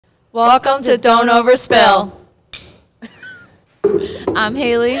Welcome to Don't Overspill. I'm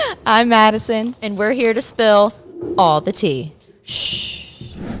Haeleigh. I'm Madyson. And we're here to spill all the tea.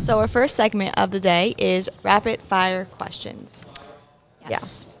 Shh. So our first segment of the day is rapid fire questions.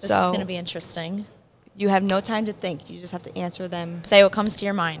 Yes. Yeah. This is going to be interesting. You have no time to think. You just have to answer them. Say what comes to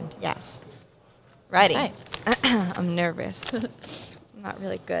your mind. Yes. Ready? Okay. I'm nervous. I'm not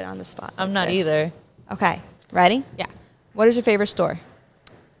really good on the spot. I'm not either. Okay. Ready? Yeah. What is your favorite store?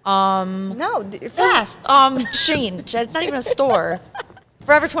 No, fast. Sheen. It's not even a store.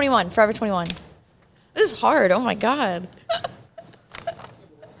 Forever 21. Forever 21. This is hard. Oh my God.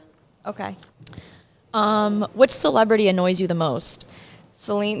 Okay. Which celebrity annoys you the most?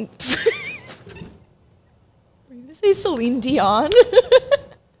 Celine. Were you gonna say Celine Dion?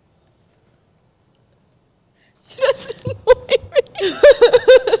 She doesn't annoy me.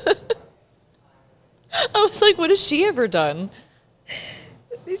 I was like, what has she ever done?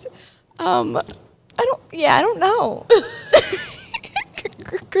 I don't know.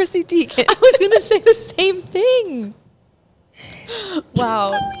 Chrissy Teigen. I was gonna say the same thing.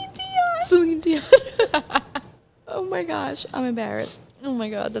 Wow. Celine Dion. Oh my gosh, I'm embarrassed. Oh my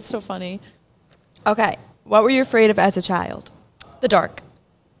God, that's so funny. Okay, what were you afraid of as a child? The dark.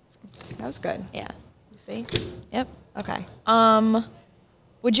 That was good. Yeah. You see? Yep. Okay.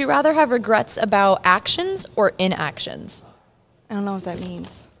 Would you rather have regrets about actions or inactions? I don't know what that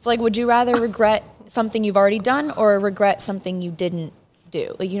means. So, like, would you rather regret something you've already done or regret something you didn't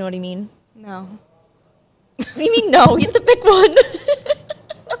do? Like, you know what I mean? No. What do you mean no? You have to pick one.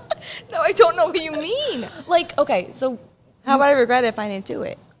 No, I don't know what you mean. Like, okay, so How about I regret it if I didn't do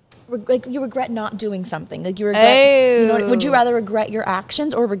it? Like, you regret not doing something. Like, you regret. You know, would you rather regret your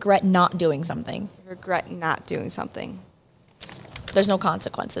actions or regret not doing something? Regret not doing something. There's no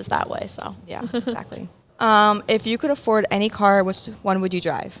consequences that way, so. Yeah, exactly. If you could afford any car, which one would you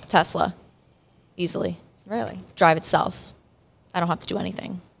drive? Tesla. Easily. Really? Drive itself. I don't have to do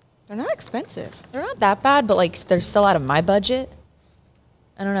anything. They're not expensive. They're not that bad, but, like, they're still out of my budget.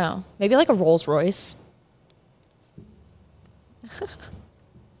 I don't know. Maybe, like, a Rolls Royce.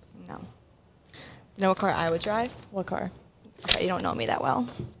 No. You know what car I would drive? What car? Okay, you don't know me that well.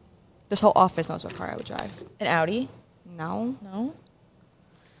 This whole office knows what car I would drive. An Audi? No. No?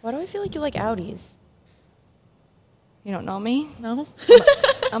 Why do I feel like you like Audis? You don't know me? No?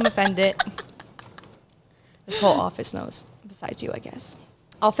 I'm offended. This whole office knows, besides you, I guess.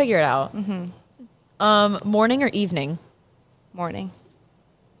 I'll figure it out. Mm-hmm. Morning or evening? Morning.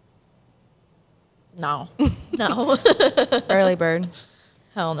 No. No. Early bird.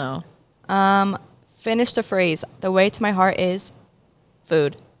 Hell no. Finish the phrase. The way to my heart is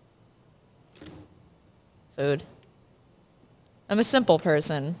Food. Food. I'm a simple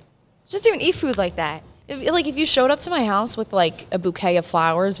person. just even eat food like that. If you showed up to my house with, like, a bouquet of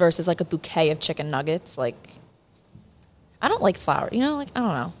flowers versus, like, a bouquet of chicken nuggets, like, I don't like flowers. You know, like, I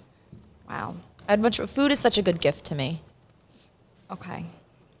don't know. Wow. Food is such a good gift to me. Okay.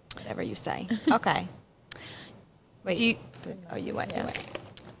 Whatever you say. Okay. Wait. Do you, Oh, you went. You went.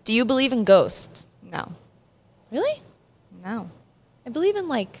 do you believe in ghosts? No. Really? No. I believe in,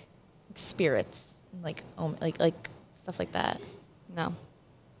 like spirits, and, like stuff like that. No.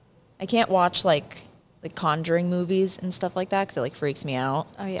 I can't watch, like Conjuring movies and stuff like that because it, like, freaks me out.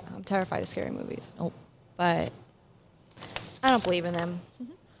 Oh, yeah. I'm terrified of scary movies. Oh. But I don't believe in them.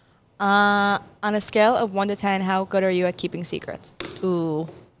 On a scale of 1 to 10, how good are you at keeping secrets? Ooh.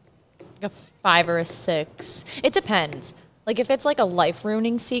 Like a 5 or a 6. It depends. Like, if it's, like, a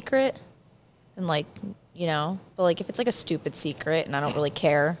life-ruining secret, then, like, you know. But, like, if it's, like, a stupid secret and I don't really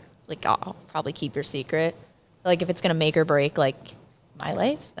care, like, I'll probably keep your secret. Like, if it's going to make or break, like, my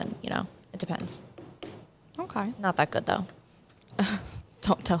life, then, you know, it depends. Okay. Not that good, though.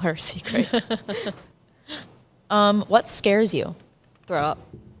 Don't tell her a secret. What scares you? Throw up.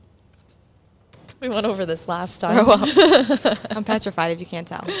 We went over this last time. Throw up. I'm petrified if you can't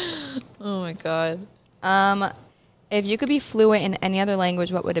tell. Oh, my God. If you could be fluent in any other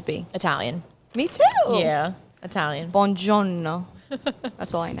language, what would it be? Italian. Me too. Yeah, Italian. Buongiorno.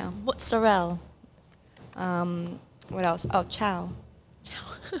 That's all I know. Mozzarella. What else? Oh, ciao. Ciao.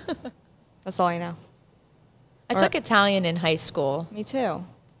 That's all I know. I took Italian in high school. Me too.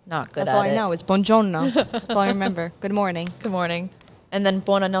 Not good That's at all it. I know. It's buongiorno. That's all I remember. Good morning. Good morning. And then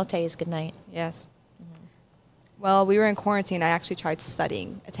buonanotte is good night. Yes. Well, we were in quarantine. I actually tried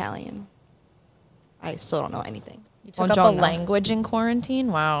studying Italian. I still don't know anything. You took up a language in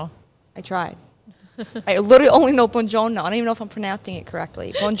quarantine? Wow. I tried. I literally only know buongiorno. I don't even know if I'm pronouncing it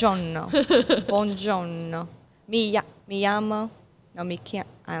correctly. Buongiorno. Buongiorno. Mi llamo. No, mi can't.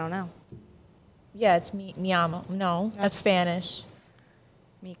 I don't know. Yeah, it's mi amo. No, that's Spanish.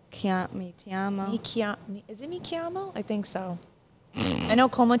 Mi ti amo. Is it mi chiamo? I think so. I know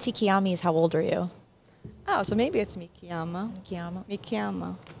como ti chiami is how old are you? Oh, so maybe it's mi chiamo. Mi chiamo. Mi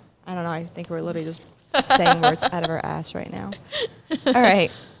chiamo. I don't know. I think we're literally just saying words out of our ass right now. All right.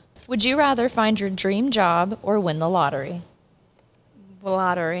 Would you rather find your dream job or win the lottery?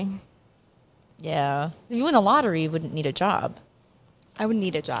 Lottery. Yeah. If you win the lottery, you wouldn't need a job. I would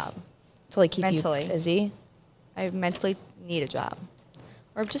need a job. To like keep Mentally. you busy? I mentally need a job.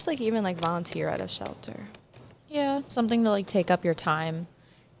 Or just like even like volunteer at a shelter. Yeah, something to like take up your time.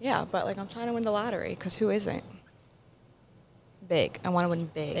 Yeah, but like I'm trying to win the lottery because who isn't? Big. I want to win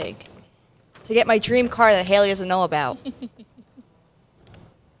big. Big. To get my dream car that Haeleigh doesn't know about.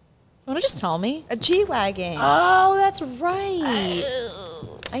 Want to just tell me? A G-Wagon. Oh, that's right.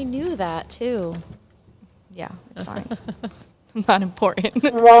 I knew that too. Yeah, it's fine. I'm not important.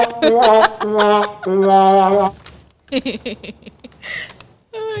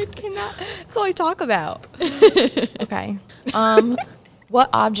 I cannot. That's all I talk about. Okay. What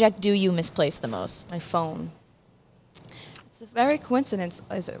object do you misplace the most? My phone. It's a very coincidence.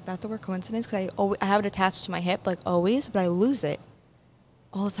 Is it that the word coincidence? Because I have it attached to my hip, like always, but I lose it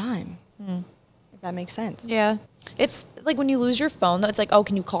all the time. If that makes sense. Yeah. It's like when you lose your phone, though, it's like, oh,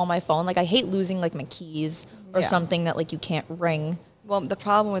 can you call my phone? Like, I hate losing, like, my keys or Yeah. something that, like, you can't ring. Well, the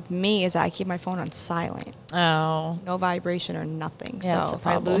problem with me is that I keep my phone on silent. Oh. No vibration or nothing. Yeah, that's so a if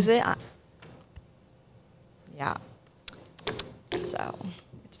I problem. lose it, yeah. So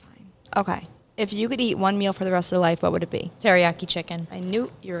it's fine. Okay. If you could eat one meal for the rest of your life, what would it be? Teriyaki chicken. I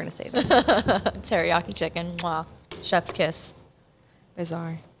knew you were going to say that. Teriyaki chicken. Mwah. Chef's kiss.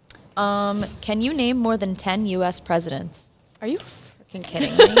 Bizarre. Can you name more than 10 U.S. presidents? Are you freaking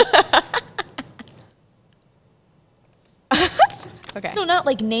kidding me? Okay. No, not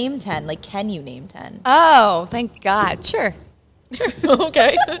like name 10. Like, can you name 10? Oh, thank God. Sure.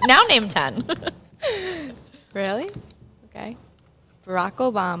 Okay. Now name 10. Really? Okay. Barack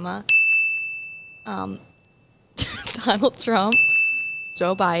Obama, Donald Trump,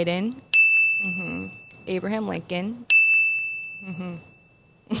 Joe Biden, Abraham Lincoln,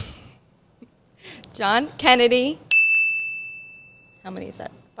 John Kennedy. How many is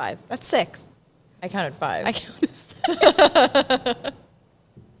that? 5. That's 6. I counted 5. I counted 6.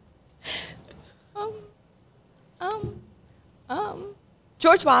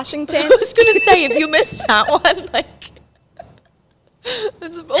 George Washington. I was going to say, if you missed that one, like,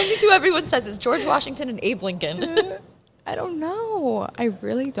 that's the only 2 everyone says is George Washington and Abe Lincoln. I don't know. I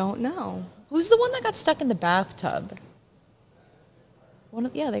really don't know. Who's the one that got stuck in the bathtub?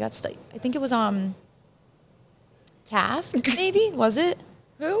 They got stuck. I think it was Taft, maybe? Was it?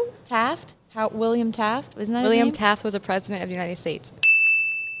 Who? Taft? William Taft? Wasn't that William his name? Taft was a president of the United States.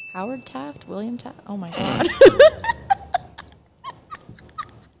 Howard Taft? William Taft? Oh, my God.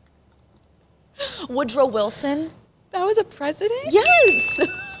 Woodrow Wilson? That was a president? Yes!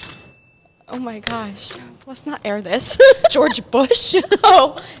 Oh my gosh. Let's not air this. George Bush?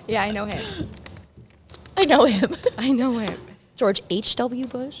 Oh, yeah, I know him. I know him. I know him. George H.W.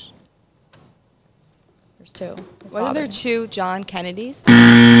 Bush? There's 2. His Wasn't there father. 2 John Kennedys?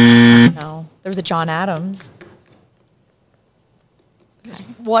 No. There was a John Adams. There's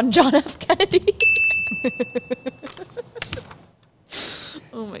one John F. Kennedy.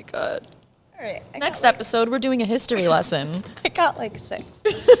 Oh my God. All right. Next episode, we're doing a history lesson. I got like 6.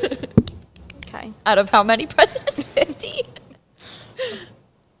 Okay. Out of how many presidents? 50?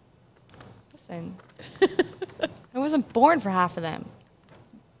 Listen. I wasn't born for half of them.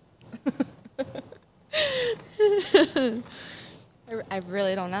 I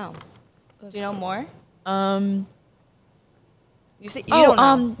really don't know. Do you know more? You say you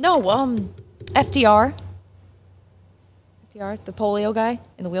don't know. FDR. FDR, the polio guy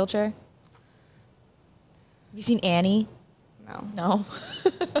in the wheelchair. Have you seen Annie? No. No.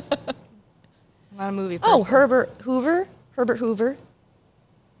 I'm not a movie person. Oh, Herbert Hoover. Herbert Hoover.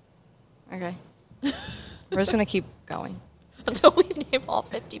 Okay. We're just going to keep going. Until we name all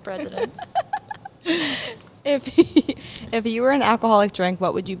 50 presidents. If you were an alcoholic drink,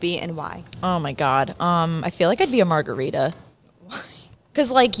 what would you be and why? Oh my God. I feel like I'd be a margarita. Why?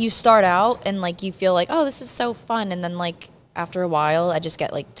 Because like you start out and like you feel like, oh, this is so fun, and then like after a while, I just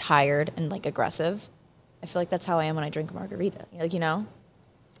get like tired and like aggressive. I feel like that's how I am when I drink a margarita. Like, you know,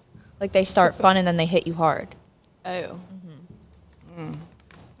 like they start fun and then they hit you hard. Oh.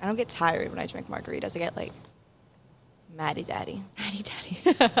 I don't get tired when I drink margaritas. I get like Maddie Daddy. Daddy,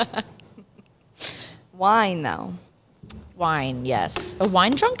 daddy. Wine though. Wine, yes. A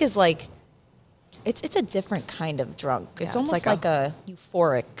wine drunk is like, it's a different kind of drunk. Yeah, It's it's almost like like a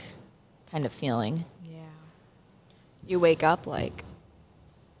euphoric kind of feeling. Yeah. You wake up like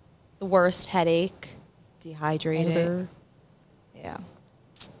The worst headache. Dehydrated. Ever. Yeah.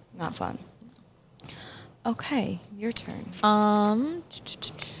 Not fun. Okay, your turn.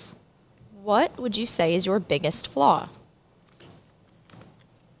 What would you say is your biggest flaw?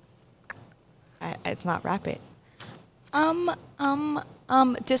 It's not rapid.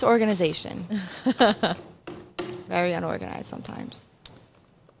 Disorganization. Very unorganized sometimes.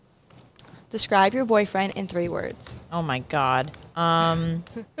 Describe your boyfriend in 3 words. Oh my God.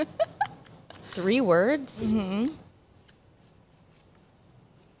 3 words? Mm-hmm.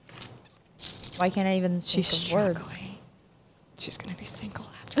 Why can't I even She's think of struggling. words? She's gonna be single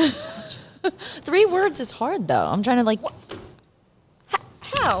after this launches. 3 words is hard though. I'm trying to like.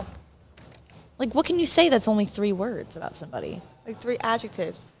 How? Like, what can you say that's only 3 words about somebody? Like 3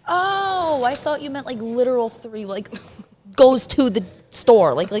 adjectives. Oh, I thought you meant like literal 3, like goes to the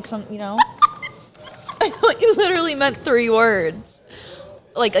store, like some, you know. I thought you literally meant 3 words,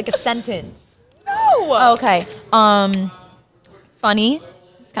 like a sentence. No. Okay. Funny.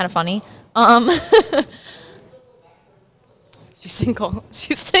 It's kind of funny. She's single.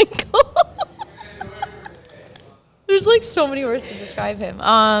 She's single. There's like so many words to describe him.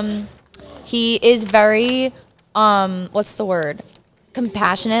 He is very, what's the word?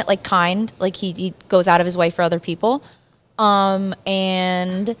 Compassionate, like kind. Like he goes out of his way for other people.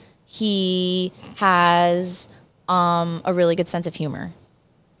 And he has a really good sense of humor.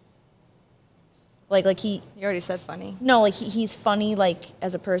 Like he. You already said funny. No, like he's funny like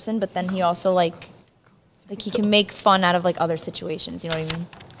as a person, but then he also like he can make fun out of like other situations. You know what I mean?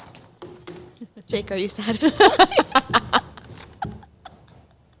 Jake, are you satisfied?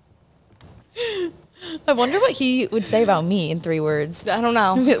 I wonder what he would say about me in 3 words. I don't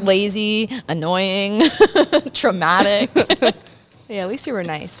know. Lazy, annoying, traumatic. Yeah, at least you were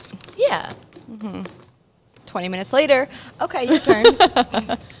nice. Yeah. 20 minutes later. Okay, your turn.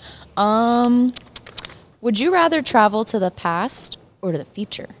 Would you rather travel to the past or to the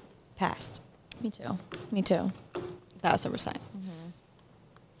future? Past. Me too. Me too. 1,000%.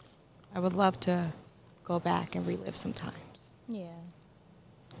 I would love to go back and relive some times. Yeah.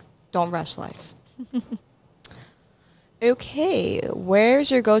 Don't rush life. Okay, where's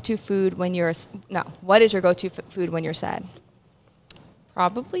your go-to food when you're... No, what is your go-to food when you're sad?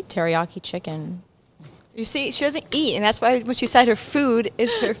 Probably teriyaki chicken. You see, she doesn't eat, and that's why when she said her food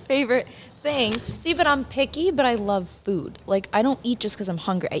is her favorite thing. See, but I'm picky, but I love food. Like, I don't eat just because I'm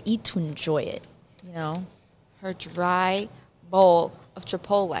hungry. I eat to enjoy it, you know? Her dry bowl of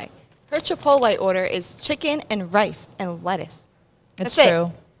Chipotle. Her Chipotle order is chicken and rice and lettuce. It's That's true.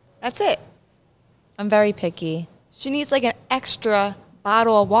 It. That's it. I'm very picky. She needs like an extra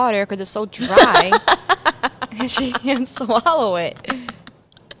bottle of water because it's so dry, and she can't swallow it.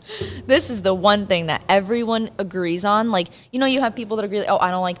 This is the one thing that everyone agrees on. Like, you know, you have people that agree, like, oh,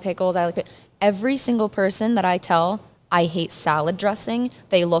 I don't like pickles. I like pickles. Every single person that I tell I hate salad dressing,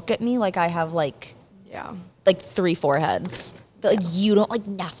 they look at me like I have like 3 foreheads. They're like, you don't like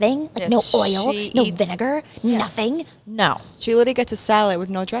nothing? Like no oil, no vinegar, nothing? No. She literally gets a salad with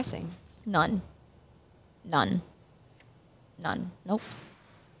no dressing. None. Nope.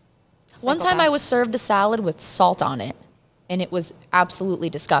 One time I was served a salad with salt on it, and it was absolutely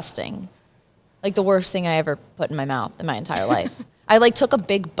disgusting. Like the worst thing I ever put in my mouth in my entire life. I like took a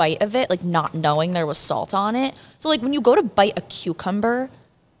big bite of it, like not knowing there was salt on it. So like when you go to bite a cucumber,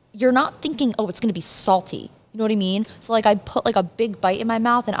 you're not thinking, oh, it's going to be salty. You know what I mean? So like I put like a big bite in my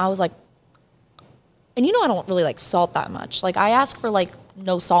mouth, and I was like, and you know I don't really like salt that much. Like I ask for like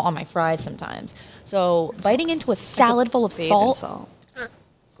no salt on my fries sometimes. So biting into a salad full of salt.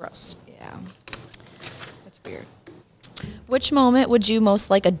 Gross. Yeah. That's weird. Which moment would you most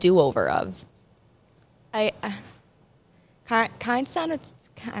like a do-over of?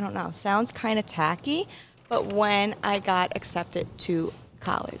 Sounds kind of tacky, but when I got accepted to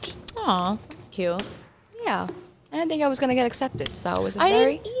college. Aw, that's cute. Yeah. I didn't think I was going to get accepted, so it was a I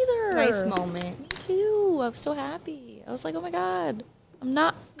very didn't either. nice moment. Me too. I was so happy. I was like, oh my God, I'm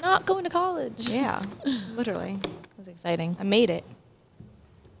not going to college. Yeah, literally. It was exciting. I made it.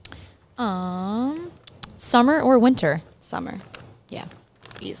 Summer or winter? Summer. Yeah.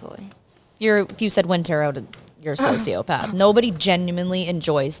 Easily. If you said winter, you're a sociopath. Nobody genuinely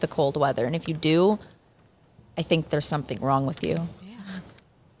enjoys the cold weather. And if you do, I think there's something wrong with you. Yeah.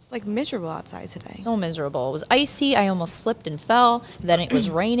 It's like miserable outside today. So miserable. It was icy. I almost slipped and fell. Then it was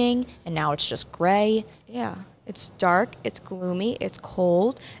raining, and now it's just gray. Yeah. It's dark, it's gloomy, it's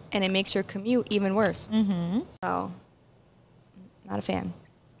cold, and it makes your commute even worse. Mm-hmm. So, not a fan.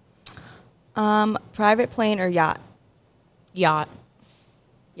 Private plane or yacht? Yacht.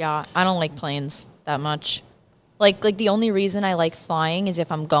 I don't like planes that much. Like the only reason I like flying is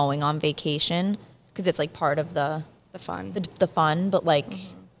if I'm going on vacation because it's like part of the fun. The fun, but like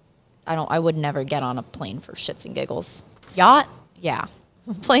I would never get on a plane for shits and giggles. Yacht? Yeah.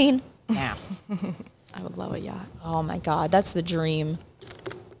 Plane? Yeah. I would love a yacht. Oh my God, that's the dream.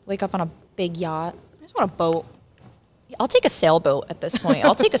 Wake up on a big yacht. I just want a boat. I'll take a sailboat at this point.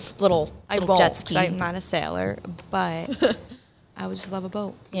 I'll take a little I won't, jet ski. 'cause I'm not a sailor, but I would just love a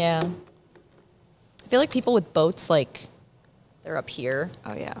boat. Yeah. I feel like people with boats, like, they're up here.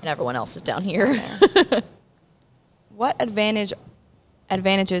 Oh, yeah. And everyone else is down here. What advantages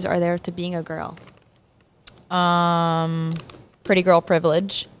are there to being a girl? Pretty girl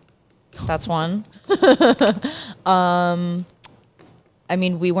privilege. That's one. I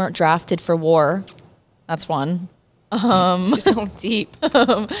mean, we weren't drafted for war. That's one. She's going deep.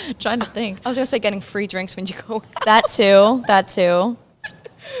 Trying to think. I was going to say getting free drinks when you go out. That too.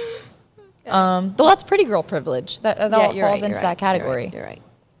 Well, that's pretty girl privilege. That all falls into that category. You're right.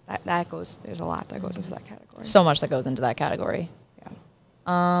 That goes. There's a lot that goes into that category. So much that goes into that category. Yeah.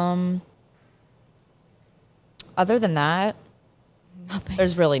 Other than that, Nothing.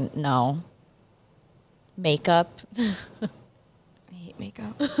 there's really no makeup. I hate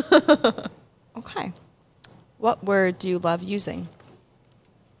makeup. Okay. What word do you love using?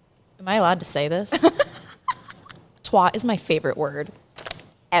 Am I allowed to say this? Twat is my favorite word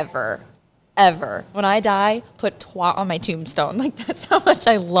ever. When I die, put twat on my tombstone. Like, that's how much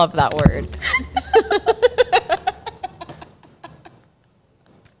I love that word.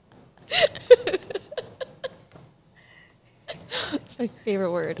 It's my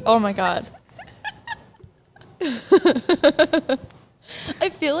favorite word. Oh my God. I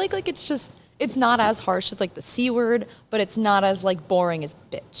feel like it's not as harsh as like the C word, but it's not as like boring as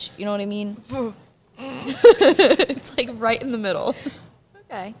bitch. You know what I mean? It's like right in the middle.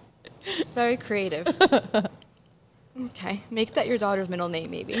 Okay. It's very creative. Okay. Make that your daughter's middle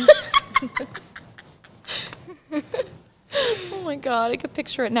name, maybe. Oh my God, I could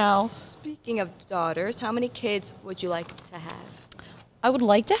picture it now. Speaking of daughters, how many kids would you like to have? I would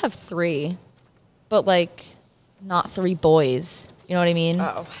like to have 3, but like not 3 boys. You know what I mean?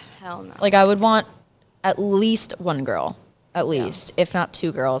 Oh, hell no. Like I would want at least 1 girl, if not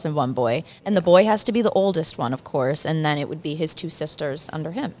 2 girls and 1 boy. And the boy has to be the oldest one, of course, and then it would be his 2 sisters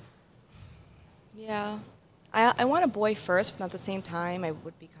under him. Yeah. I want a boy first, but at the same time, I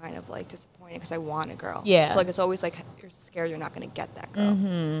would be kind of like disappointed because I want a girl. Yeah. So, like, it's always like you're scared you're not going to get that girl.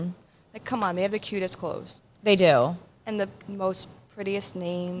 Mm-hmm. Like, come on, they have the cutest clothes They do. and the most prettiest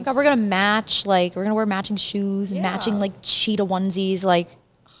names. God, we're gonna match, like we're gonna wear matching shoes and Yeah. matching like cheetah onesies, like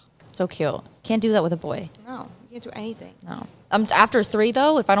so cute. Can't do that with a boy. No, you can't do anything. No. After 3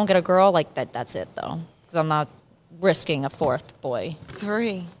 though, if I don't get a girl, like that's it though, because I'm not risking a 4th boy.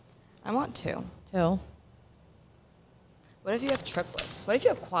 3. I want 2. 2. What if you have triplets? What if you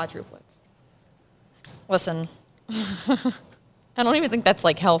have quadruplets? Listen, I don't even think that's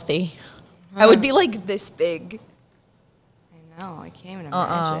like healthy. I would be like this big. I know. I can't even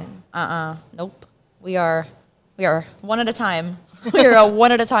imagine. Nope. We are one at a time. We are a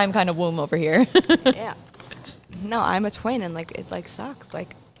one at a time kind of womb over here. Yeah. No, I'm a twin, and like it like sucks.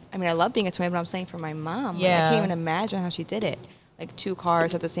 Like, I mean, I love being a twin, but I'm saying for my mom, like, Yeah. I can't even imagine how she did it. Like 2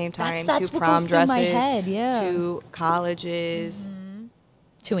 cars at the same time, That's 2 what prom goes through dresses, my head, yeah. 2 colleges.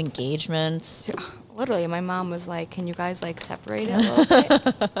 2 engagements. Literally, my mom was like, "Can you guys like separate it a little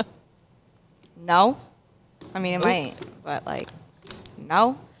bit?" No, I mean it might, but like,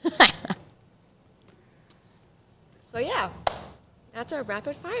 no. So yeah, that's our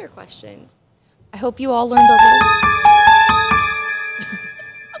rapid fire questions. I hope you all learned a little.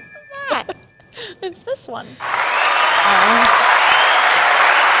 It's this one.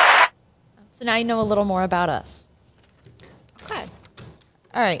 So now you know a little more about us. Okay.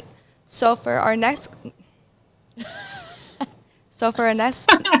 All right. So for our next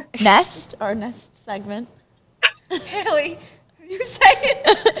Our next segment. Haeleigh, you say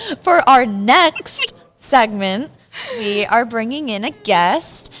it. For our next segment, we are bringing in a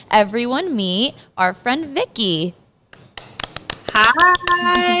guest. Everyone meet our friend Vicky.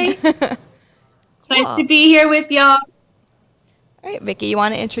 Hi. It's nice to be here with y'all. All right, Vicky, you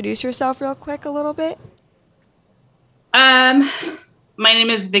want to introduce yourself real quick a little bit? My name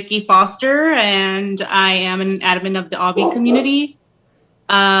is Vicky Foster, and I am an admin of the Obvi community.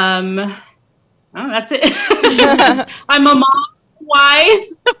 That's it. I'm a mom, wife.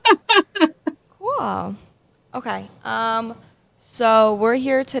 Cool. Okay. So we're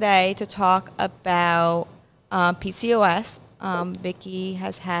here today to talk about PCOS. Vicky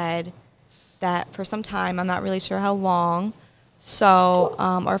has had that for some time. I'm not really sure how long. So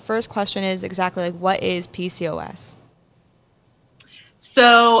our first question is exactly like, what is PCOS?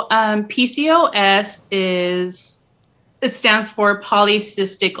 So PCOS it stands for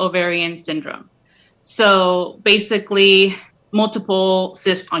polycystic ovarian syndrome. So basically multiple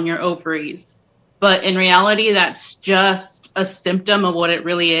cysts on your ovaries. But in reality, that's just a symptom of what it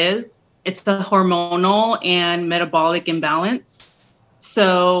really is. It's the hormonal and metabolic imbalance.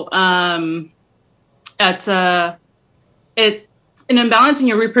 So it's an imbalance in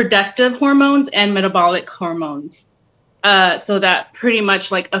your reproductive hormones and metabolic hormones. So that pretty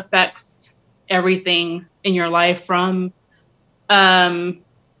much like affects everything in your life, from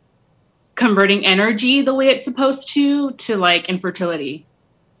converting energy the way it's supposed to like infertility.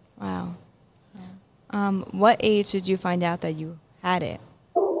 Wow. What age did you find out that you had it?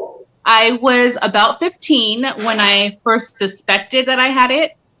 I was about 15 when I first suspected that I had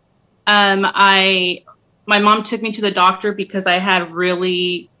it. My mom took me to the doctor because I had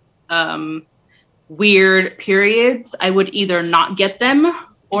really weird periods. I would either not get them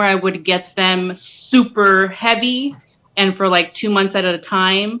or I would get them super heavy and for like 2 months at a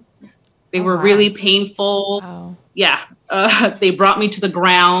time. They were really painful. Wow. Yeah. They brought me to the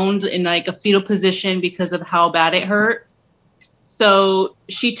ground in like a fetal position because of how bad it hurt. So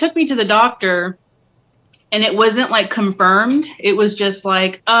she took me to the doctor and it wasn't like confirmed. It was just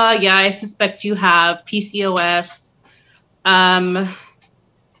like, yeah, I suspect you have PCOS.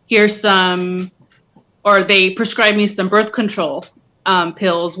 Here's some, or they prescribed me some birth control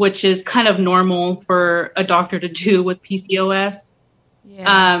pills, which is kind of normal for a doctor to do with PCOS.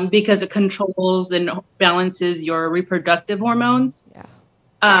 Yeah. Because it controls and balances your reproductive hormones. Yeah.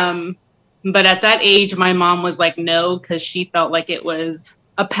 But at that age, my mom was like, no, because she felt like it was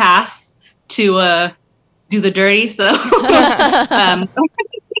a pass to do the dirty. So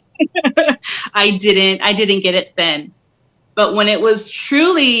I didn't get it then. But when it was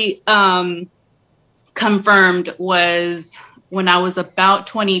truly confirmed was when I was about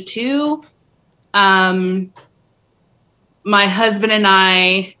 22. My husband and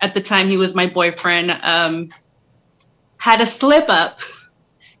I, at the time he was my boyfriend, had a slip up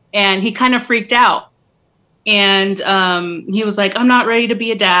and he kind of freaked out. And he was like, I'm not ready to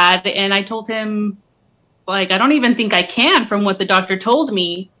be a dad. And I told him, like, I don't even think I can from what the doctor told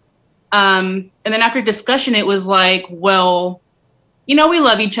me. And then after discussion, it was like, well, you know, we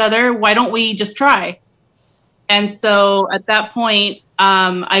love each other. Why don't we just try? And so at that point,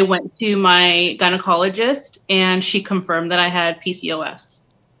 I went to my gynecologist and she confirmed that I had PCOS.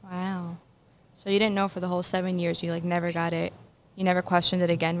 Wow. So you didn't know for the whole 7 years, you like never got it. You never questioned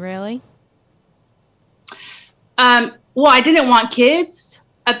it again, really? Well, I didn't want kids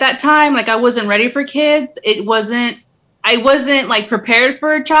at that time. Like I wasn't ready for kids. I wasn't like prepared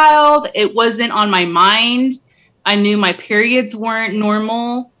for a child. It wasn't on my mind. I knew my periods weren't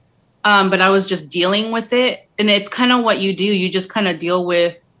normal, but I was just dealing with it. And it's kind of what you do. You just kind of deal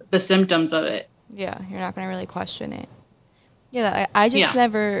with the symptoms of it. Yeah, you're not going to really question it. Yeah, I just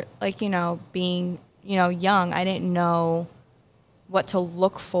never, like, you know, being, you know, young, I didn't know what to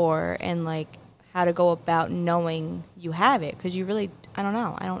look for and, like, how to go about knowing you have it. Because you really, I don't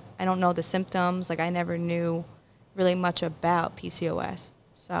know. I don't know the symptoms. Like, I never knew really much about PCOS.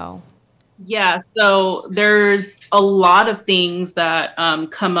 So... Yeah, so there's a lot of things that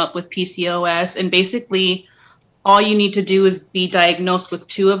come up with PCOS, and basically all you need to do is be diagnosed with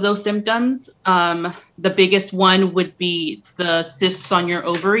 2 of those symptoms. The biggest one would be the cysts on your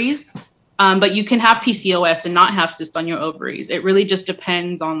ovaries, but you can have PCOS and not have cysts on your ovaries. It really just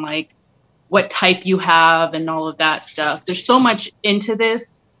depends on like what type you have and all of that stuff. There's so much into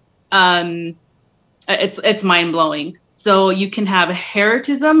this. It's mind-blowing. So you can have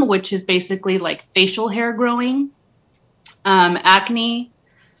hirsutism, which is basically like facial hair growing, acne,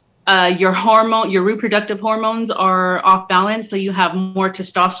 your reproductive hormones are off balance. So you have more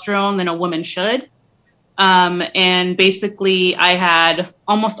testosterone than a woman should. And basically I had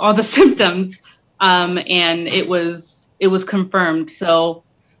almost all the symptoms, and it was confirmed. So,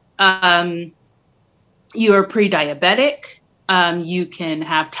 you are pre-diabetic. You can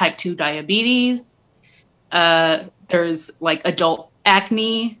have type 2 diabetes. There's like adult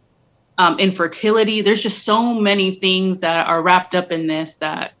acne, infertility. There's just so many things that are wrapped up in this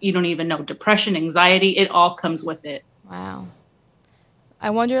that you don't even know. Depression, anxiety, it all comes with it. Wow.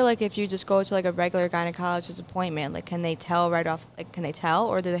 I wonder, like, if you just go to like a regular gynecologist appointment, like, can they tell right off? Like, can they tell,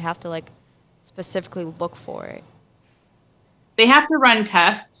 or do they have to like specifically look for it? They have to run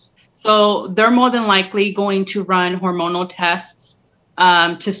tests. So they're more than likely going to run hormonal tests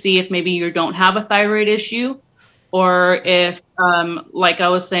to see if maybe you don't have a thyroid issue. Or if, like I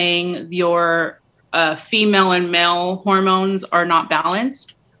was saying, your female and male hormones are not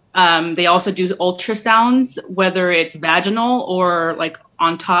balanced. They also do ultrasounds, whether it's vaginal or like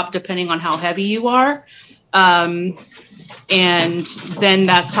on top, depending on how heavy you are. And then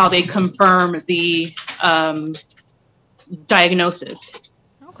that's how they confirm the diagnosis.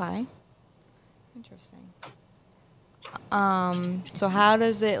 Okay. Interesting. So how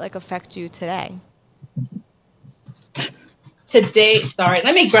does it like affect you today? Today, sorry,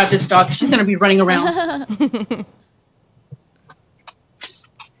 let me grab this dog. She's going to be running around.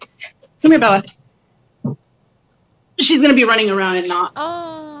 Come here, Bella. She's going to be running around and not.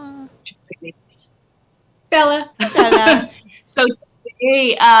 Oh. Bella. So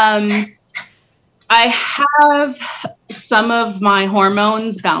today, I have some of my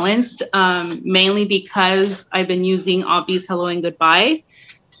hormones balanced, mainly because I've been using Obvi's Hello and Goodbye.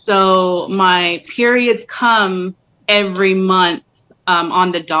 So my periods come every month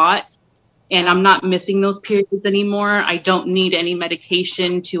on the dot, and I'm not missing those periods anymore. I don't need any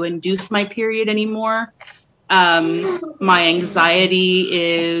medication to induce my period anymore. My anxiety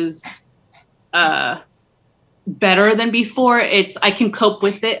is better than before. I can cope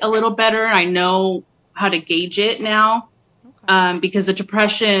with it a little better. I know how to gauge it now, because the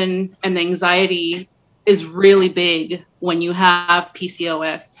depression and the anxiety is really big when you have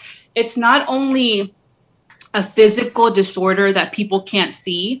PCOS. It's not only a physical disorder that people can't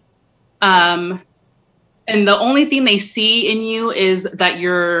see. And the only thing they see in you is that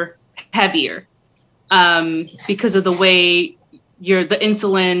you're heavier, because of the way the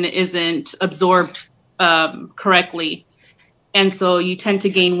insulin isn't absorbed correctly. And so you tend to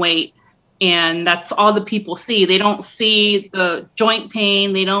gain weight, and that's all the people see. They don't see the joint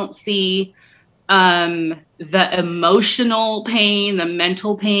pain. They don't see the emotional pain, the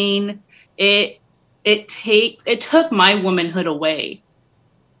mental pain. It took my womanhood away.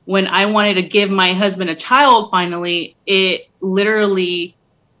 When I wanted to give my husband a child, finally, it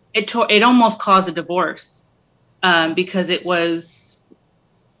almost caused a divorce, because it was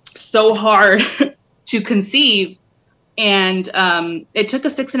so hard to conceive. And it took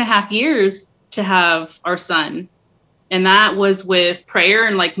us 6.5 years to have our son. And that was with prayer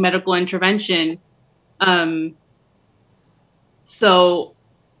and like medical intervention. So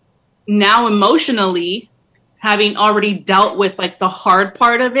now emotionally, having already dealt with like the hard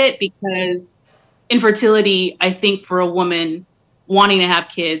part of it, because infertility, I think for a woman wanting to have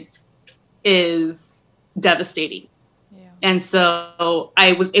kids is devastating. Yeah. And so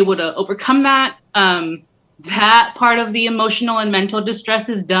I was able to overcome that. That part of the emotional and mental distress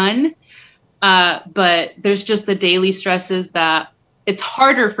is done. But there's just the daily stresses that it's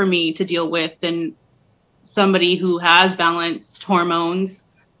harder for me to deal with than somebody who has balanced hormones.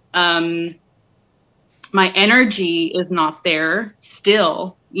 My energy is not there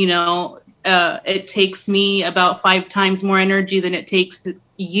still, it takes me about 5 times more energy than it takes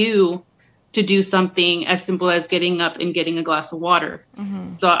you to do something as simple as getting up and getting a glass of water.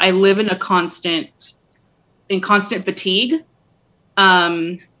 Mm-hmm. So I live in constant fatigue.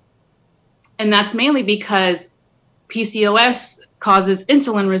 And that's mainly because PCOS causes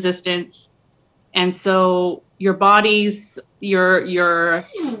insulin resistance. And so your body's, your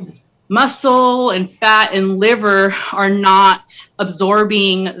muscle and fat and liver are not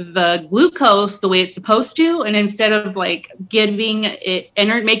absorbing the glucose the way it's supposed to. And instead of like giving it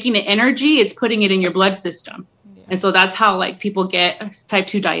making it energy, it's putting it in your blood system. Yeah. And so that's how like people get type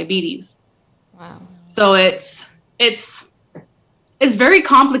 2 diabetes. Wow. So it's very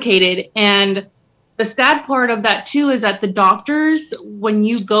complicated. And the sad part of that too is that the doctors, when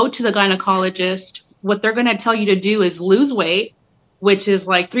you go to the gynecologist, what they're going to tell you to do is lose weight, which is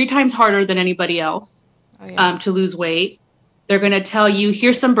like 3 times harder than anybody else. Oh, yeah. To lose weight. They're going to tell you,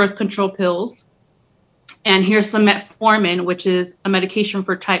 here's some birth control pills, and here's some metformin, which is a medication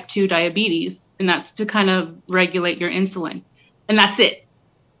for type 2 diabetes. And that's to kind of regulate your insulin. And that's it.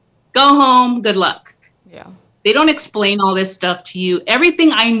 Go home. Good luck. Yeah. They don't explain all this stuff to you.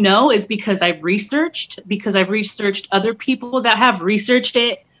 Everything I know is because I've researched other people that have researched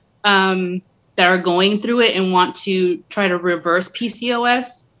it, that are going through it and want to try to reverse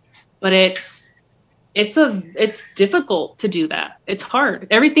PCOS. But it's difficult to do that. It's hard.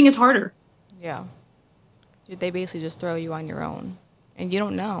 Everything is harder. Yeah. They basically just throw you on your own, and you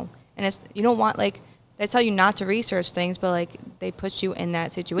don't know. And you don't want, like, they tell you not to research things, but like they put you in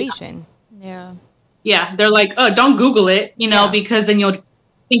that situation. Yeah. Yeah, they're like, oh, don't Google it, because then you'll think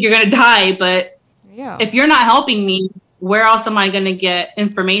you're going to die. But if you're not helping me, where else am I going to get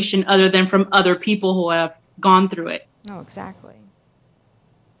information other than from other people who have gone through it? No, exactly.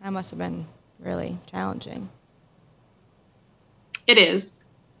 That must have been really challenging. It is.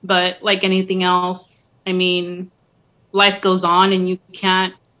 But like anything else, I mean, life goes on, and you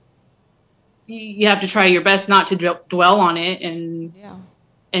have to try your best not to dwell on it and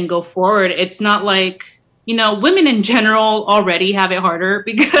go forward. It's not like, women in general already have it harder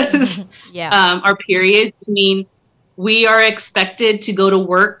because our periods. I mean, we are expected to go to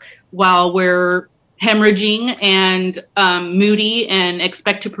work while we're hemorrhaging and moody and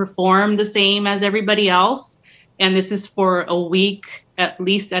expect to perform the same as everybody else. And this is for a week at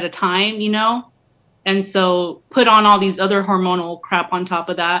least at a time, And so put on all these other hormonal crap on top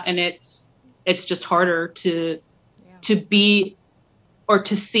of that, and it's just harder to be or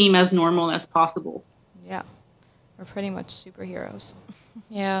to seem as normal as possible. Yeah. We're pretty much superheroes.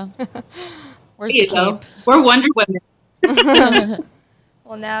 Yeah. Where's the cape? We're Wonder Women.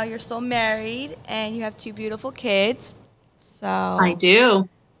 Well, now you're still married and you have 2 beautiful kids. So I do.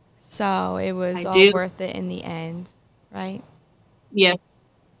 So it was all worth it in the end, right? Yes.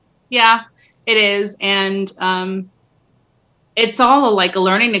 Yeah, it is. And it's all like a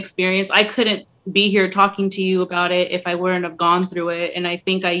learning experience. I couldn't be here talking to you about it if I wouldn't have gone through it. And I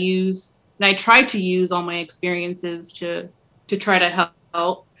think I try to use all my experiences to try to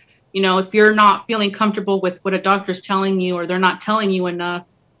help. If you're not feeling comfortable with what a doctor's telling you, or they're not telling you enough,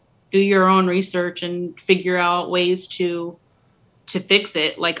 do your own research and figure out ways to fix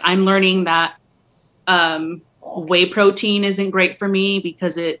it. Like, I'm learning that whey protein isn't great for me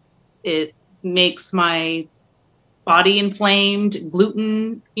because it makes my body inflamed.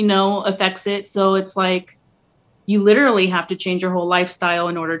 Gluten, affects it. So it's like you literally have to change your whole lifestyle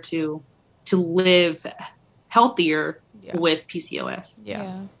in order to live healthier with PCOS.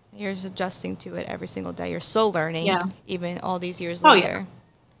 Yeah. You're just adjusting to it every single day. You're still learning, even all these years later.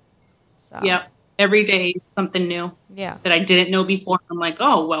 So. Yeah. Every day, something new. Yeah. That I didn't know before. I'm like,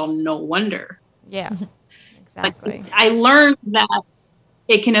 oh, well, no wonder. Yeah. Exactly. Like, I learned that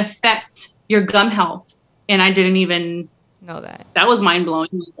it can affect your gum health, and I didn't even know that. That was mind blowing.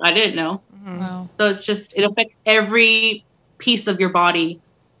 I didn't know. Mm-hmm. Wow. So it's just, it affects every piece of your body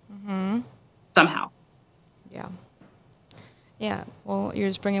somehow. Yeah. Yeah. Well, you're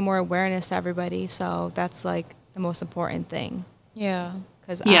just bringing more awareness to everybody. So that's like the most important thing. Yeah.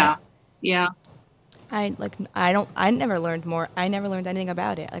 Because I never learned more. I never learned anything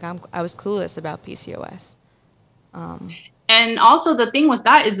about it. Like I was clueless about PCOS. And also the thing with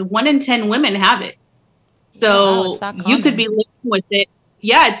that is 1 in 10 women have it. So you could be living with it.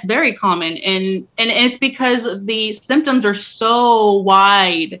 Yeah, it's very common. And it's because the symptoms are so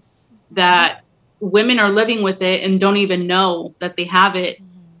wide that women are living with it and don't even know that they have it.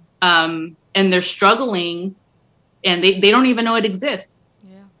 And they're struggling and they don't even know it exists.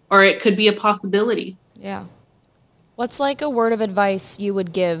 Yeah. Or it could be a possibility. Yeah. What's like a word of advice you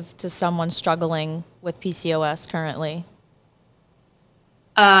would give to someone struggling with PCOS currently?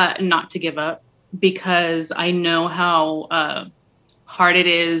 Not to give up, because I know how hard it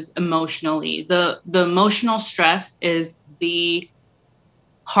is emotionally. The emotional stress is the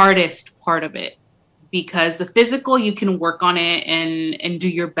hardest part of it, because the physical, you can work on it and do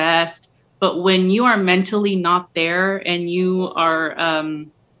your best. But when you are mentally not there and you are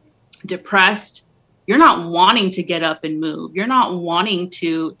depressed, you're not wanting to get up and move. You're not wanting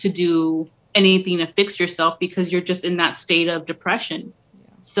to do anything to fix yourself because you're just in that state of depression. Yeah.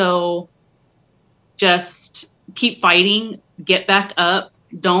 So just keep fighting, get back up.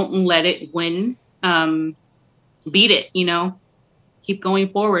 Don't let it win. Beat it, keep going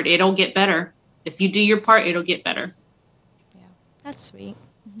forward. It'll get better. If you do your part, it'll get better. Yeah, that's sweet.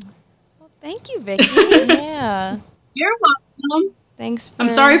 Well, thank you, Vicky. Yeah. You're welcome. Thanks. I'm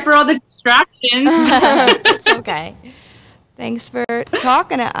sorry for all the distractions. It's okay. Thanks for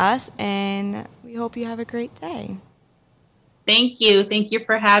talking to us, and we hope you have a great day. Thank you. Thank you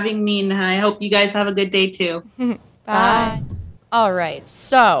for having me, and I hope you guys have a good day too. Bye. All right.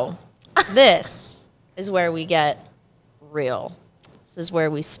 So this is where we get real. This is where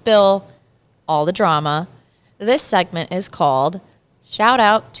we spill all the drama. This segment is called Shout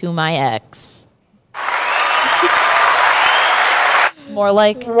Out to My Ex. More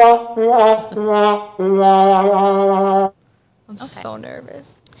like... I'm so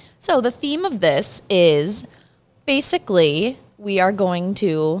nervous. So the theme of this is basically we are going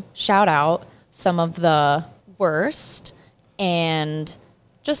to shout out some of the worst and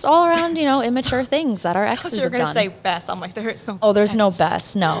just all around, immature things that our exes have done. You were going to say best. I'm like, there's no Oh, there's no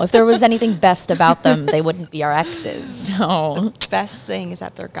best. No. If there was anything best about them, they wouldn't be our exes. So the best thing is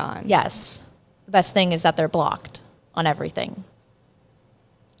that they're gone. Yes. The best thing is that they're blocked on everything.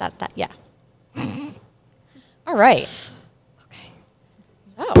 Yeah. All right. Okay.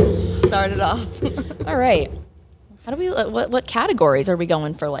 So, start it off. All right. How do we, what categories? Are we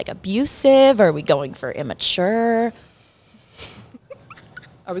going for like abusive? Are we going for immature?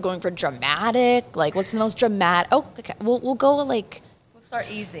 Are we going for dramatic? Like, what's the most dramatic? Oh, okay. We'll go like. We'll start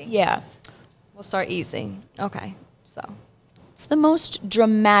easy. Yeah. We'll start easy. Okay. So. It's the most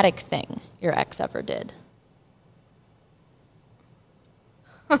dramatic thing your ex ever did.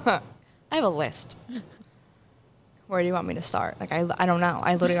 I have a list. Where do you want me to start? Like, I don't know.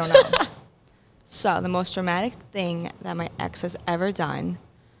 I literally don't know. So, the most dramatic thing that my ex has ever done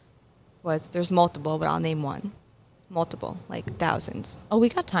was, there's multiple, but I'll name one. Multiple, like thousands. Oh, we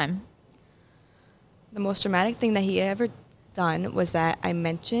got time. The most dramatic thing that he ever done was that I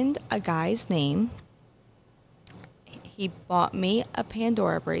mentioned a guy's name. He bought me a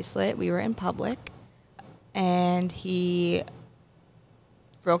Pandora bracelet. We were in public. And he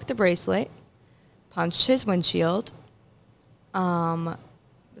broke the bracelet, punched his windshield,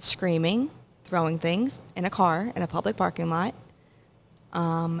 screaming, throwing things in a car in a public parking lot.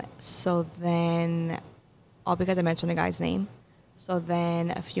 So then, all because I mentioned a guy's name. So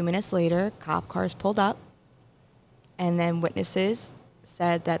then a few minutes later, cop cars pulled up, and then witnesses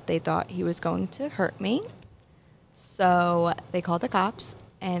said that they thought he was going to hurt me. So they called the cops,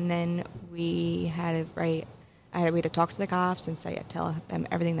 and then we had to talk to the cops and tell them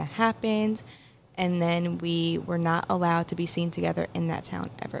everything that happened, and then we were not allowed to be seen together in that town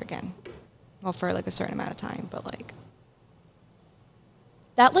ever again. Well, for like a certain amount of time, but like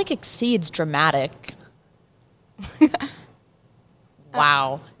that like exceeds dramatic.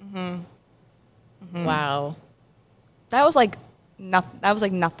 Wow. Wow. That was like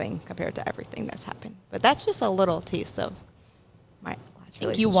nothing compared to everything that's happened. But that's just a little taste of my last relationship. I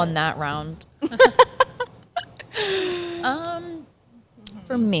think you won that round.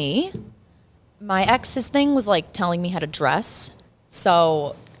 For me, my ex's thing was like telling me how to dress.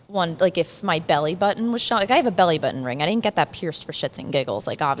 So like if my belly button was showing, like I have a belly button ring. I didn't get that pierced for shits and giggles.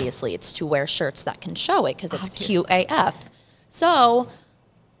 Like obviously it's to wear shirts that can show it because it's cute AF. So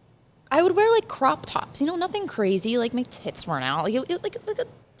I would wear like crop tops, nothing crazy. Like my tits weren't out, like a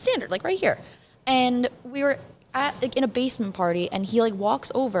standard, like right here. And we were in a basement party, and he like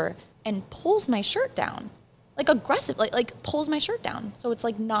walks over and pulls my shirt down, like aggressive, like pulls my shirt down. So it's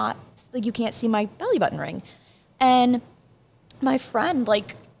like not like you can't see my belly button ring. And my friend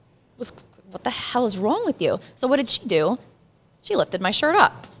like was, what the hell is wrong with you? So what did she do? She lifted my shirt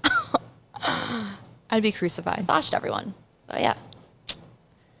up. I'd be crucified. Flashed everyone. So yeah,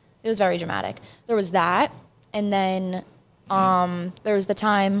 it was very dramatic. There was that, and then there was the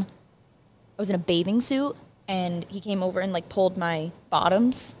time I was in a bathing suit, and he came over and like pulled my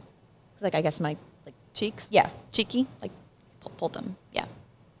bottoms, like I guess my like cheeks. Yeah, cheeky. Like pulled them. Yeah,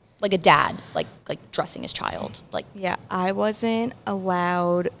 like a dad, like dressing his child. Like yeah, I wasn't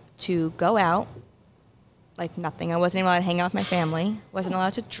allowed to go out. Like nothing. I wasn't even allowed to hang out with my family. Wasn't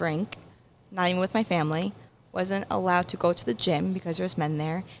allowed to drink. Not even with my family. Wasn't allowed to go to the gym because there's men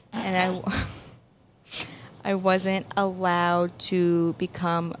there. And I wasn't allowed to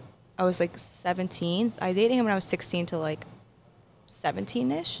I was like 17. I dated him when I was 16 to like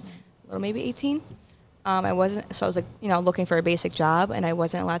 17-ish, a little maybe 18. I was like, looking for a basic job, and I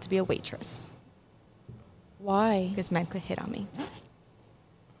wasn't allowed to be a waitress. Why? Because men could hit on me.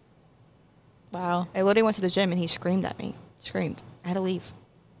 Wow. I literally went to the gym, and he screamed at me. Screamed. I had to leave.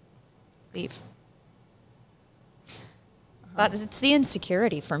 But it's the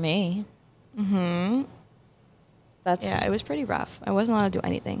insecurity for me. Mm-hmm. Yeah, it was pretty rough. I wasn't allowed to do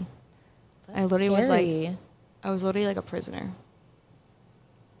anything. I literally was like a prisoner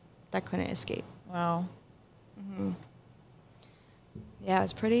that couldn't escape. Wow. Mm-hmm. Yeah,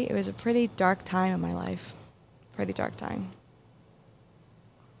 it was a pretty dark time in my life. Pretty dark time.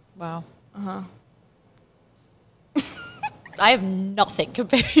 Wow. Uh-huh. I have nothing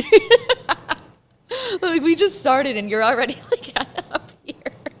compared. Like we just started and you're already like up here.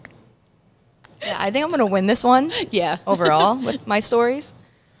 Yeah, I think I'm gonna win this one. Yeah. Overall with my stories.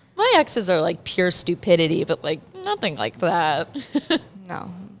 My exes are like pure stupidity, but like nothing like that.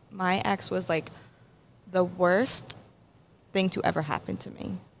 No. My ex was like the worst thing to ever happen to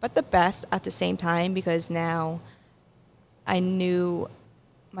me. But the best at the same time, because now I knew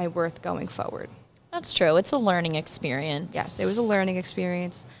my worth going forward. That's true. It's a learning experience. Yes, it was a learning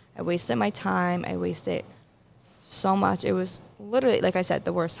experience. I wasted my time. I wasted so much. It was literally, like I said,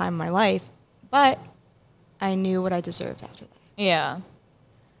 the worst time of my life. But I knew what I deserved after that. Yeah.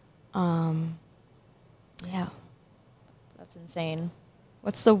 Yeah. That's insane.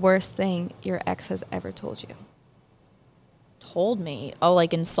 What's the worst thing your ex has ever told you? Told me? Oh,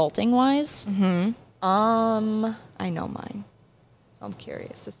 like insulting wise? Mm-hmm. I I know mine. So I'm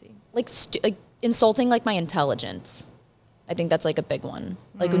curious to see. Like, like insulting like my intelligence. I think that's like a big one.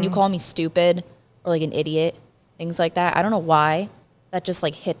 Like when you call me stupid or like an idiot, things like that. I don't know why that just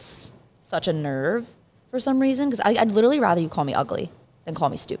like hits such a nerve for some reason. Because I'd literally rather you call me ugly than call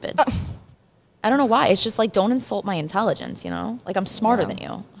me stupid. I don't know why. It's just like, don't insult my intelligence, you know? Like I'm smarter than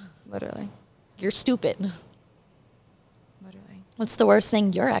you. Literally. You're stupid. Literally. What's the worst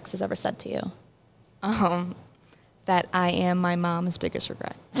thing your ex has ever said to you? That I am my mom's biggest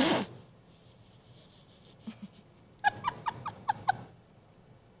regret.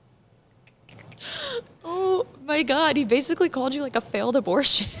 Oh my God, he basically called you like a failed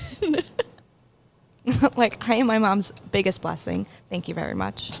abortion. Like, I am my mom's biggest blessing. Thank you very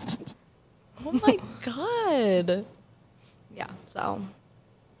much. Oh my God. Yeah, so.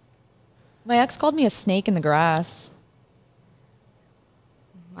 My ex called me a snake in the grass.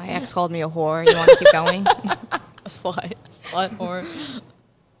 My ex called me a whore. You want to keep going? A slut. Slut whore.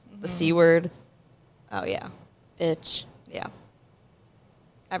 The C word. Oh, yeah. Bitch. Yeah.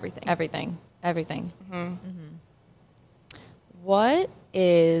 Everything. Everything. Everything. Mm-hmm. Mm-hmm. What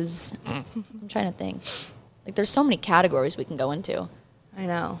is... I'm trying to think. Like, there's so many categories we can go into. I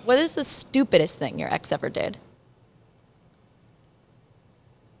know. What is the stupidest thing your ex ever did?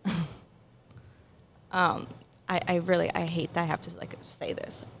 I hate that I have to like say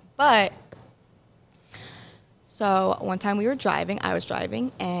this, but so one time we were driving, I was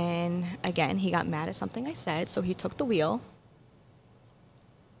driving, and again, he got mad at something I said, so he took the wheel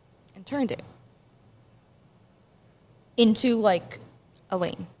and turned it Into, like... a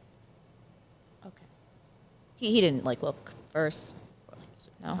lane. Okay. He didn't, like, look first?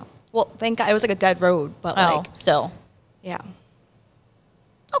 No? Well, thank God, it was like a dead road, but like... still. Yeah.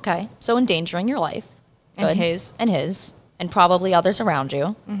 Okay, so endangering your life. And Good. his. And his. And probably others around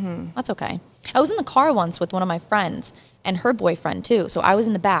you. Mm-hmm. That's okay. I was in the car once with one of my friends and her boyfriend too. So I was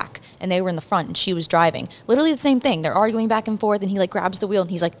in the back and they were in the front and she was driving. Literally the same thing. They're arguing back and forth and he like grabs the wheel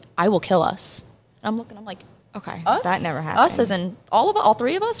and he's like, I will kill us. And I'm looking, I'm like, okay, us? that never happened. Us as in all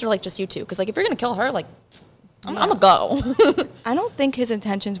three of us, or like just you two? Because like if you're going to kill her, like, I'm going to go. I don't think his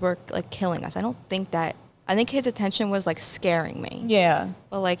intentions were like killing us. I think his intention was like scaring me. Yeah.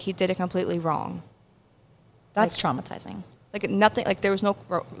 But like he did it completely wrong. That's traumatizing. Like nothing, like there was no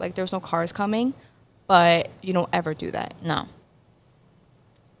cars coming, but you don't ever do that. No.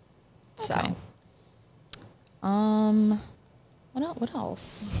 So, Okay. What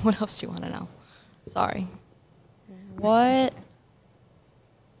else? what else do you want to know? Sorry. I'm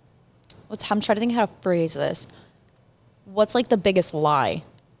trying to think how to phrase this. What's like the biggest lie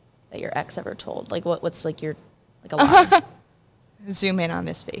that your ex ever told? Like what's like your, like a lie? Zoom in on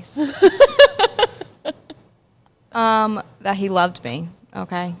this face. That he loved me.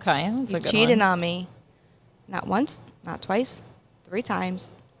 Okay. Okay, that's He a good cheated one. on me, not once, not twice, 3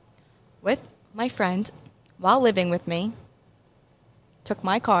 times, with my friend while living with me. Took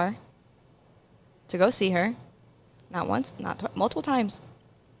my car to go see her, not once, not multiple times.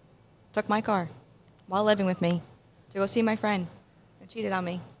 Took my car while living with me to go see my friend and cheated on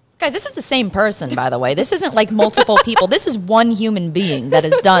me. Guys, this is the same person, by the way. This isn't like multiple people. This is one human being that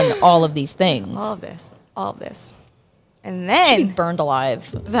has done all of these things. All of this. And Should be then burned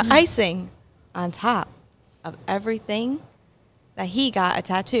alive. the icing on top of everything, that he got a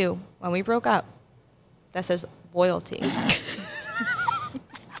tattoo when we broke up that says loyalty.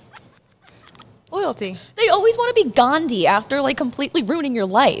 Loyalty. They always want to be Gandhi after like completely ruining your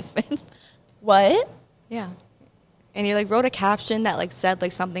life. What? Yeah. And he like wrote a caption that like said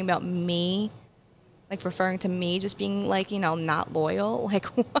like something about me, like referring to me just being like, you know, not loyal. Like,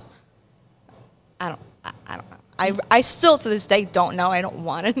 what? I don't know. I still to this day don't know. I don't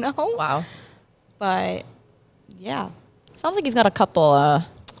want to know. Wow. But yeah, Sounds like he's got a couple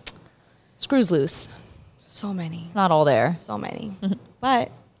screws loose. so many. It's not all there. So many.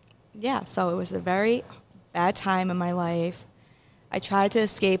 But yeah, so it was a very bad time in my life. I tried to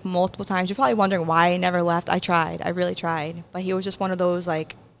escape multiple times. You're probably wondering why I never left. I tried. I really tried. But he was just one of those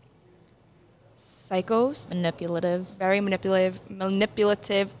like psychos. Manipulative. Very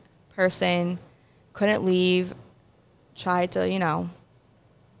manipulative person. Couldn't leave. Tried to, you know,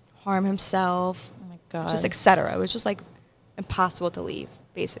 harm himself. Oh my God. Just etc. It was just like impossible to leave,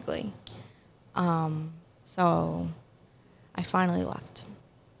 basically. So I finally left.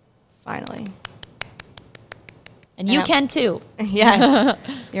 Finally. And you Yeah. can too. Yes.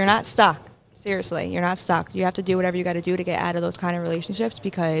 You're not stuck. Seriously, you're not stuck. You have to do whatever you got to do to get out of those kind of relationships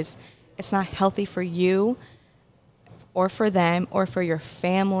because it's not healthy for you or for them or for your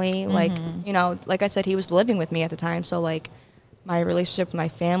family. Like, you know, like I said, he was living with me at the time. So, like, my relationship with my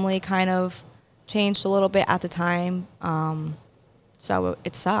family kind of changed a little bit at the time. So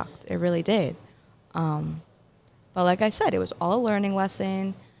it sucked. It really did. But like I said, it was all a learning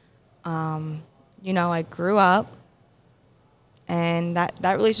lesson. You know, I grew up, and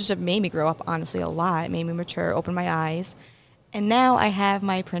that relationship made me grow up, honestly, a lot. It made me mature, open my eyes. And now I have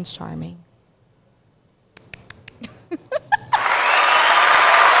my Prince Charming.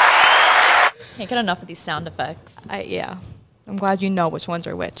 Can't get enough of these sound effects. Yeah. I'm glad you know which ones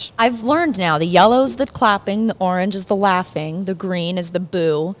are which. I've learned now. The yellow's the clapping, the orange is the laughing, the green is the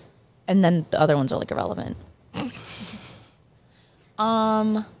boo, and then the other ones are like irrelevant.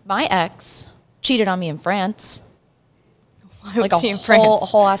 My ex cheated on me in France. Why Like was he a in France?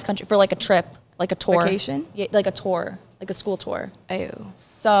 whole ass country for like a trip, like a tour. Vacation? Yeah, like a tour, like a school tour. Ew.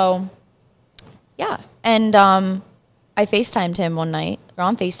 So, yeah. And I FaceTimed him one night, or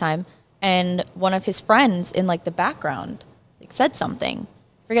on FaceTime, and one of his friends in like the background like said something.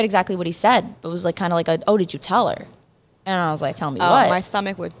 I forget exactly what he said, but it was like kind of like oh, did you tell her? And I was like, tell me what? My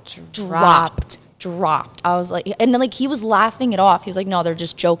stomach would drop. Dropped. I was like, and then like he was laughing it off. He was like, no, they're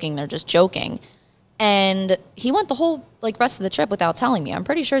just joking. They're just joking. And he went the whole like rest of the trip without telling me. I'm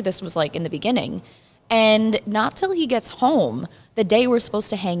pretty sure this was like in the beginning. And not till he gets home, the day we're supposed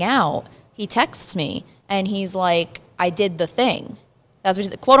to hang out, he texts me and he's like, I did the thing. That's what he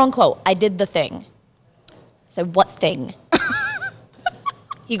said, quote unquote, I did the thing. I said, what thing?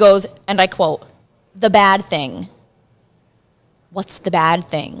 He goes, and I quote, the bad thing. What's the bad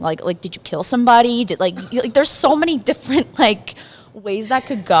thing? Like, did you kill somebody? Like, there's so many different like ways that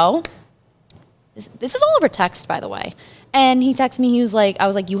could go. This is all over text, by the way. And he texted me. He was like, I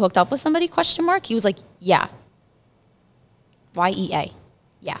was like, you hooked up with somebody? Question mark. He was like, yeah. YEA.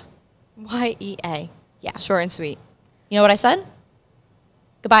 Yeah. YEA. Yeah. Short and sweet. You know what I said?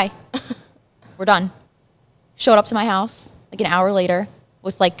 Goodbye. We're done. Showed up to my house like an hour later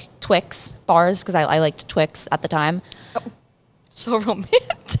with like Twix bars because I liked Twix at the time. Oh, so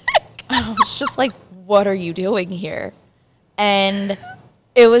romantic. I was just like, what are you doing here? And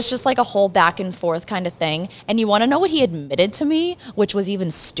it was just like a whole back and forth kind of thing. And you want to know what he admitted to me, which was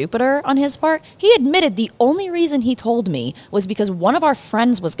even stupider on his part? He admitted the only reason he told me was because one of our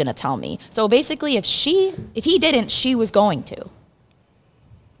friends was going to tell me. So basically, if he didn't, she was going to.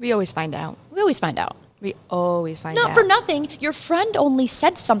 We always find out. We always find out. We always find out. Not for nothing. Your friend only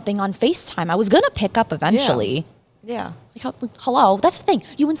said something on FaceTime. I was going to pick up eventually. Yeah. Like, hello? That's the thing.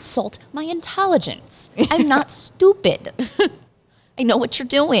 You insult my intelligence. I'm not stupid. I know what you're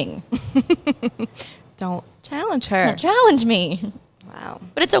doing. Don't challenge her. Don't challenge me. Wow.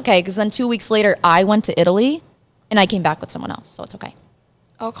 But it's okay, because then 2 weeks later, I went to Italy, and I came back with someone else, so it's okay.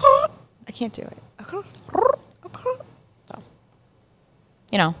 Okay. I can't do it. Okay. So,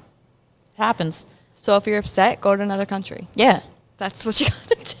 you know, it happens. So if you're upset, go to another country. Yeah. That's what you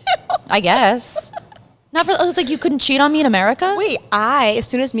gotta do. I guess. Not for, it's like you couldn't cheat on me in America? Wait, as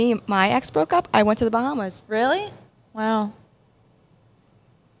soon as my ex broke up, I went to the Bahamas. Really? Wow.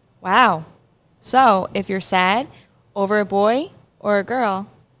 Wow. So if you're sad over a boy or a girl,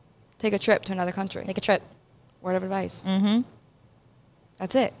 take a trip to another country. Take a trip. Word of advice. Mm-hmm.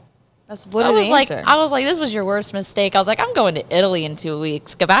 That's it. That's literally the answer. I was like, this was your worst mistake. I was like, I'm going to Italy in 2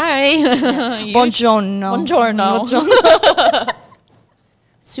 weeks. Goodbye. Yeah. Buongiorno. Buongiorno.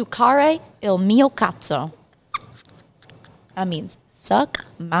 Succare il mio cazzo. That means suck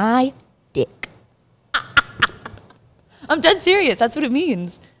my dick. I'm dead serious. That's what it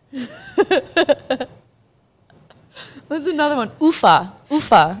means. What's another one? Uffa.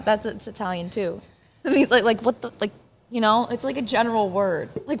 Uffa. It's Italian too. I mean, like what the, like, you know, it's like a general word.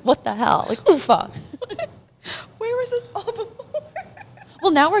 Like, what the hell? Like, uffa. Where was this all before?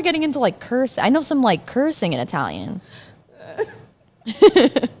 Well, now we're getting into like curse. I know some like cursing in Italian.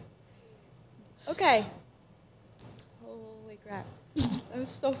 Okay. Holy crap. That was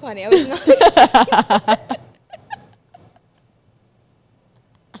so funny. I was not expecting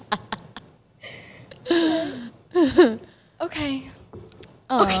Okay.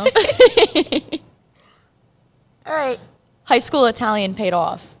 Okay. All right. High school Italian paid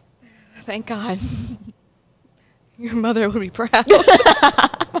off. Thank God. Your mother would be proud.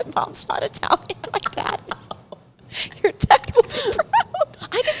 My mom's not Italian. My dad is. Your dad will be proud.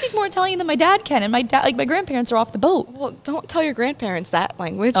 I can speak more Italian than my dad can, and my grandparents are off the boat. Well, don't tell your grandparents that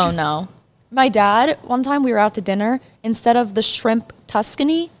language. Oh no. My dad, one time we were out to dinner, instead of the shrimp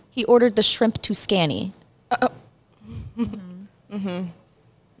Tuscany, he ordered the shrimp Tuscany.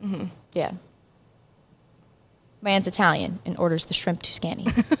 Yeah. My aunt's Italian and orders the shrimp Tuscany.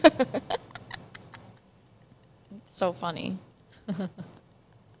 It's so funny.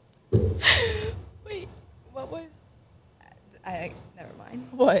 Wait, what was... never mind.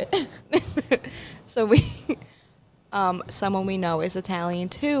 What? So we... someone we know is Italian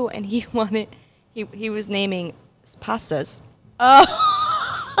too, and he was naming pastas.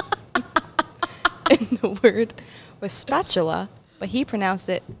 Oh. And the word was spatula, but he pronounced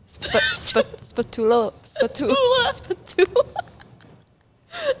it spatula.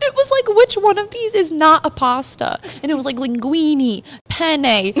 It was like, which one of these is not a pasta? And it was like linguine,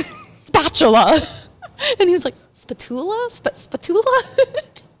 penne, spatula. And he was like, spatula? Spatula?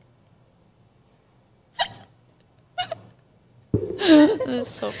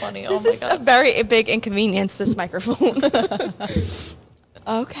 That's so funny. This is a very big inconvenience, this microphone.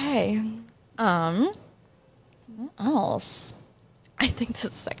 Okay. What else? I think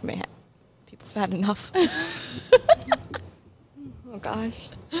this segment, people have had enough. Oh, gosh.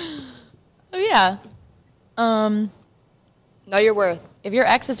 Oh, yeah. Know your worth. If your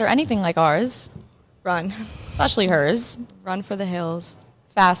exes are anything like ours, Run. especially hers, Run for the hills.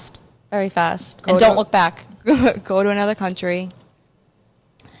 fast, very fast. Go And to- don't look back. Go to another country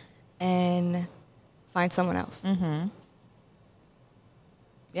and find someone else. Mm-hmm.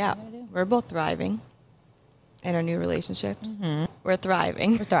 Yeah, we're both thriving in our new relationships. Mm-hmm. We're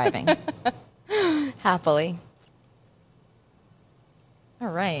thriving. We're thriving. Happily. All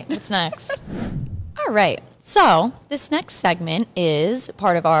right. What's next? All right. So this next segment is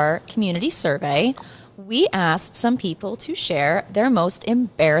part of our community survey. We asked some people to share their most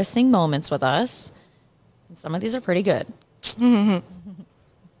embarrassing moments with us. And some of these are pretty good.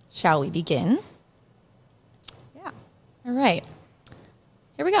 Shall we begin? Yeah. All right.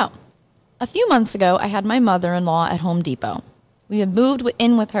 Here we go. A few months ago, I had my mother-in-law at Home Depot. We had moved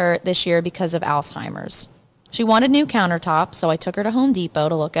in with her this year because of Alzheimer's. She wanted new countertops, so I took her to Home Depot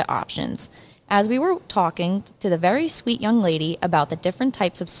to look at options. As we were talking to the very sweet young lady about the different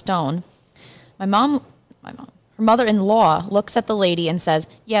types of stone, her mother-in-law looks at the lady and says,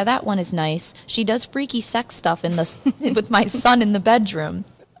 "Yeah, that one is nice. She does freaky sex stuff with my son in the bedroom."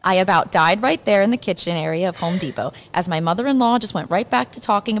 I about died right there in the kitchen area of Home Depot as my mother-in-law just went right back to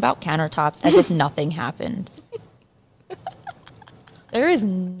talking about countertops as if nothing happened. There is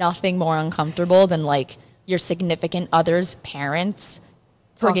nothing more uncomfortable than like your significant other's parents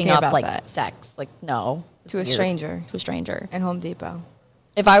bringing Talking up about like that. sex. Like, no. To a Weird. stranger. To a stranger. And Home Depot.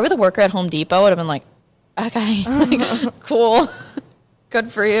 If I were the worker at Home Depot, I would have been like, okay, like, cool.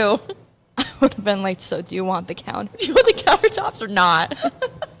 Good for you. I would have been like, so do you want the counter? Do you want the countertops or not?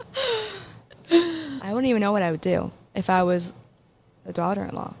 I wouldn't even know what I would do if I was the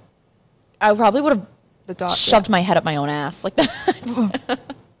daughter-in-law. I probably would have shoved my head up my own ass. Like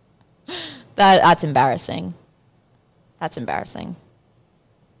that's embarrassing. That's embarrassing.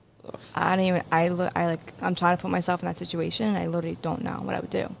 I'm trying to put myself in that situation, and I literally don't know what I would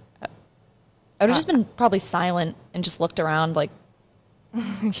do. I would have just been probably silent and just looked around like,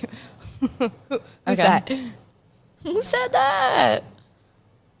 Who's okay. that? Who said that?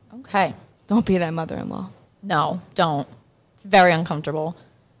 Okay. Don't be that mother-in-law. No, don't. It's very uncomfortable.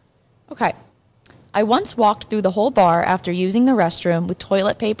 Okay. I once walked through the whole bar after using the restroom with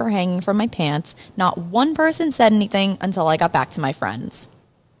toilet paper hanging from my pants. Not one person said anything until I got back to my friends.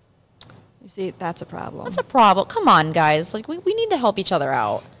 You see, that's a problem. That's a problem. Come on, guys. Like, we need to help each other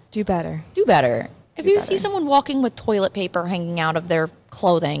out. Do better. Do better. If Do you better. see someone walking with toilet paper hanging out of their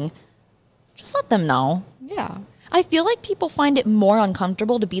clothing, just let them know. Yeah. I feel like people find it more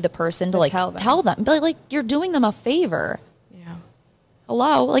uncomfortable to be the person to like tell them. But like, you're doing them a favor. Yeah.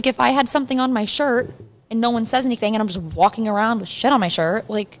 Hello? Like, if I had something on my shirt and no one says anything and I'm just walking around with shit on my shirt,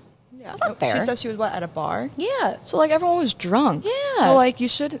 like, that's not fair. She said she was, at a bar? Yeah. So, like, everyone was drunk. Yeah. So, like, you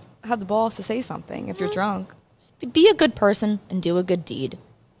should have the balls to say something if you're drunk. Just be a good person and do a good deed.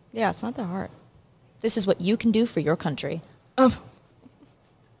 Yeah, it's not that hard. This is what you can do for your country. For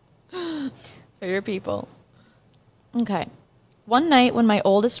your people. Okay. One night when my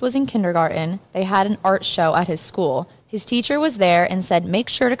oldest was in kindergarten, they had an art show at his school. His teacher was there and said, "Make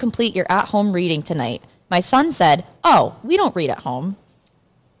sure to complete your at-home reading tonight." My son said, "Oh, we don't read at home."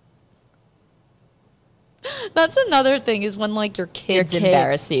 That's another thing is when, like, your kids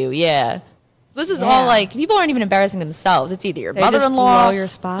embarrass you. Yeah. This is all, like, people aren't even embarrassing themselves. It's either your mother-in-law. Just blow your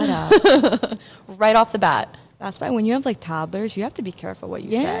spot out. Right off the bat. That's why when you have, like, toddlers, you have to be careful what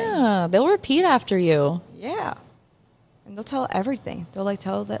you say. Yeah. They'll repeat after you. Yeah. And they'll tell everything. They'll, like,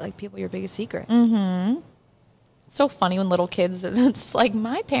 tell that, like, people your biggest secret. Mm-hmm. It's so funny when little kids, it's like,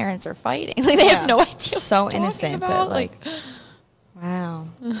 my parents are fighting. Like, they have no idea so what innocent, about. but, like, wow.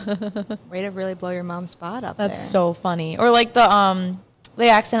 Way to really blow your mom's spot up That's there. so funny. Or, like, they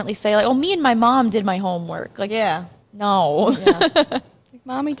accidentally say, like, "Oh, me and my mom did my homework." Like, Yeah. no. Yeah.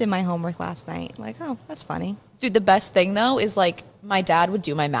 Mommy did my homework last night. Like, oh, that's funny. Dude, the best thing, though, is, like, my dad would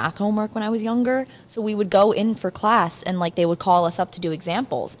do my math homework when I was younger. So we would go in for class, and, like, they would call us up to do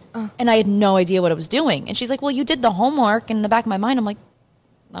examples. And I had no idea what I was doing. And she's like, well, you did the homework. And in the back of my mind, I'm like,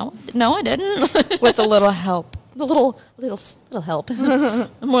 no, I didn't. With a little help. A little help.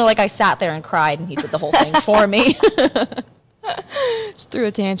 More like I sat there and cried, and he did the whole thing for me. Just threw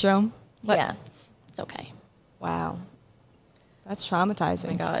a tantrum. But yeah, it's okay. Wow. That's traumatizing.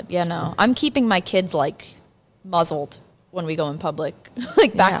 Oh, my God. Yeah, no. I'm keeping my kids, like, muzzled when we go in public.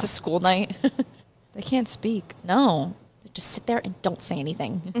 Like, back to school night. They can't speak. No. Just sit there and don't say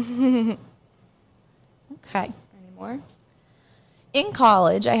anything. Okay. Any more? In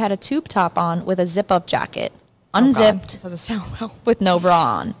college, I had a tube top on with a zip-up jacket, unzipped, This doesn't sound well. with no bra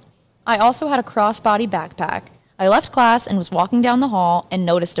on. I also had a crossbody backpack. I left class and was walking down the hall and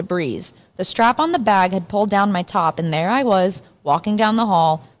noticed a breeze. The strap on the bag had pulled down my top, and there I was, walking down the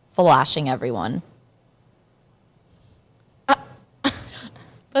hall, flashing everyone.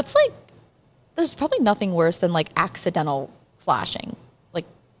 That's like, there's probably nothing worse than, like, accidental flashing. Like,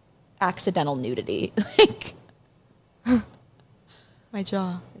 accidental nudity. Like, My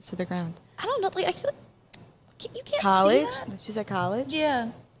jaw is to the ground. I don't know, like, I feel you can't College? see that. She's at college? Yeah.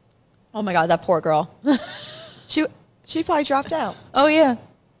 Oh, my God, that poor girl. She probably dropped out. Oh, yeah.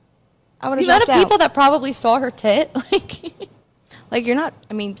 I would The have amount dropped of out. people that probably saw her tit, Like, you're not,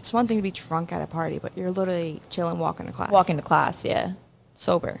 I mean, it's one thing to be drunk at a party, but you're literally chilling, walking to class. walking to class, yeah.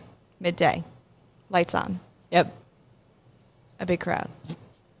 Sober. Midday. Lights on. Yep. A big crowd.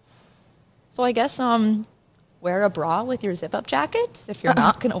 So I guess wear a bra with your zip-up jackets if you're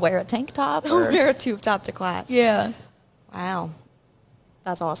not going to wear a tank top. Don't Or... wear a tube top to class. Yeah. Wow.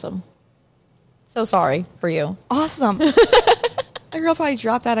 That's awesome. So sorry for you. Awesome. A girl probably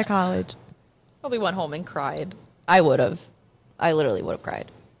dropped out of college. Probably went home and cried. I would have. I literally would have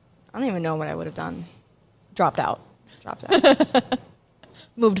cried. I don't even know what I would have done. Dropped out. Dropped out.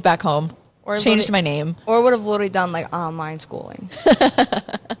 Moved back home. Or Changed my name. Or would have literally done, like, online schooling.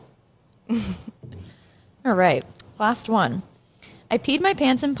 All right. Last one. I peed my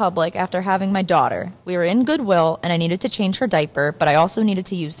pants in public after having my daughter. We were in Goodwill, and I needed to change her diaper, but I also needed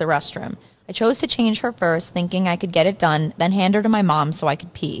to use the restroom. I chose to change her first, thinking I could get it done, then hand her to my mom so I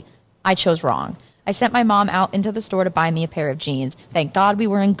could pee. I chose wrong. I sent my mom out into the store to buy me a pair of jeans. Thank God we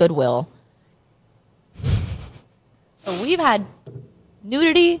were in Goodwill. So we've had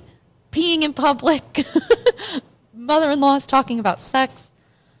nudity, peeing in public, mother-in-laws talking about sex.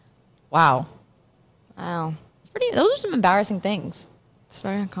 Wow. Wow. Those are some embarrassing things. It's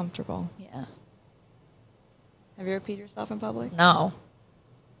very uncomfortable. Yeah. Have you ever peed yourself in public? No.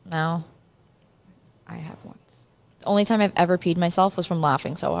 I have once. The only time I've ever peed myself was from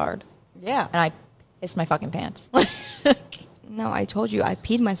laughing so hard. Yeah. And I pissed my fucking pants. No, I told you I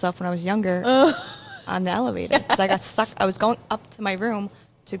peed myself when I was younger on the elevator. Because I got stuck. I was going up to my room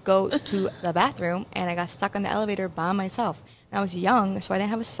to go to the bathroom, and I got stuck on the elevator by myself. And I was young, so I didn't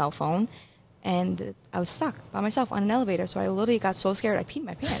have a cell phone. And I was stuck by myself on an elevator, so I literally got so scared I peed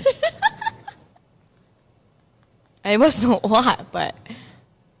my pants. It wasn't a lot, but...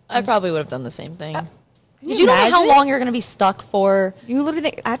 I probably would have done the same thing. Can Because you don't know how long you're going to be stuck for. You literally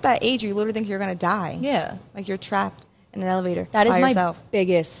think, at that age, you literally think you're going to die. Yeah. Like you're trapped in an elevator That is by my yourself.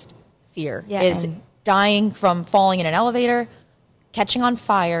 biggest fear, Yeah, is and- dying from falling in an elevator, catching on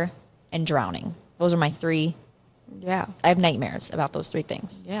fire, and drowning. Those are my three. Yeah. I have nightmares about those three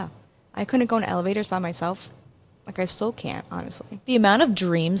things. Yeah. I couldn't go in elevators by myself. Like, I still can't, honestly. The amount of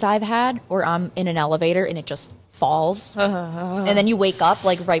dreams I've had where I'm in an elevator and it just falls, and then you wake up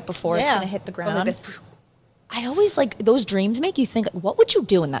like right before it's going to hit the ground. Like this. I always, like, those dreams make you think, what would you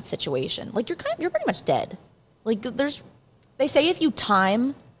do in that situation? Like, you're pretty much dead. Like, they say if you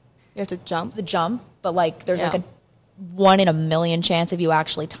time You have to jump. the jump, but like there's Yeah. like a 1 in a million chance of you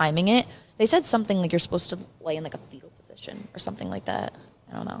actually timing it. They said something like you're supposed to lay in like a fetal position or something like that.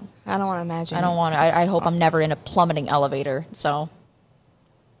 I don't know. I don't want to imagine. I don't want to. I hope I'm never in a plummeting elevator. So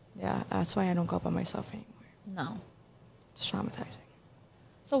Yeah, that's why I don't go by myself anymore. no. It's traumatizing.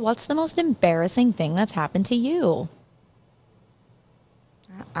 So what's the most embarrassing thing that's happened to you?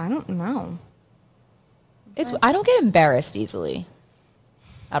 I don't know. I don't get embarrassed easily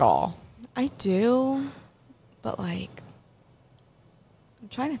at all. I do, but like, I'm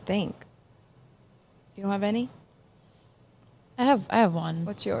trying to think. You don't have any? I have one.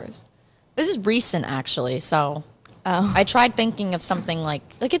 What's yours? This is recent actually, so Oh. I tried thinking of something like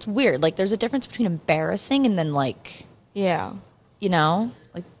it's weird. Like there's a difference between embarrassing and then like, Yeah. you know,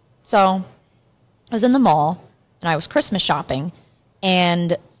 like, so I was in the mall and I was Christmas shopping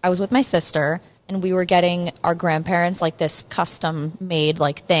and I was with my sister and we were getting our grandparents like this custom made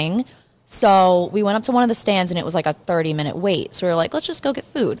like thing. So we went up to one of the stands and it was like a 30-minute wait. So we were like, let's just go get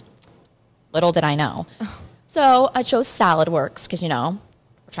food. Little did I know. So I chose Salad Works because, you know,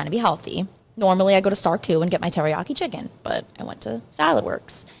 we're trying to be healthy. Normally I go to Star Q and get my teriyaki chicken, but I went to Salad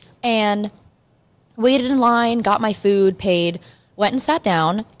Works and waited in line, got my food, paid, went and sat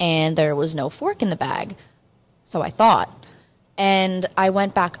down, and there was no fork in the bag. So I thought. And I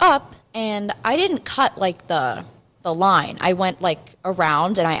went back up, and I didn't cut, like, the line. I went, like,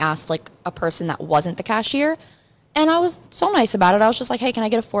 around, and I asked, like, a person that wasn't the cashier. And I was so nice about it. I was just like, hey, can I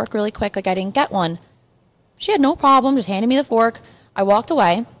get a fork really quick? Like, I didn't get one. She had no problem, just handed me the fork. I walked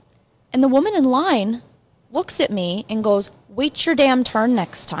away, and the woman in line looks at me and goes, wait your damn turn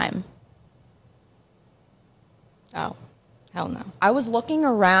next time. Oh, hell no. I was looking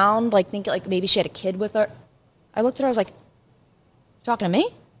around, like, thinking, like, maybe she had a kid with her. I looked at her, I was like, talking to me?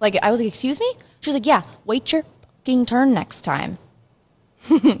 Like, I was like, excuse me? She was like, yeah, wait your fucking turn next time.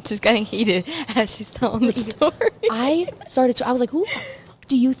 She's getting heated as she's telling the story. I was like, who the fuck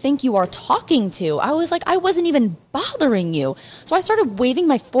do you think you are talking to? I was like, I wasn't even bothering you. So I started waving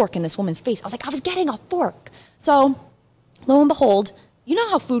my fork in this woman's face. I was like, I was getting a fork. So, lo and behold, you know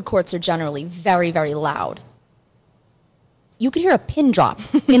how food courts are generally very, very loud. You could hear a pin drop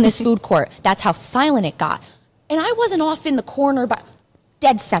in this food court. That's how silent it got. And I wasn't off in the corner, but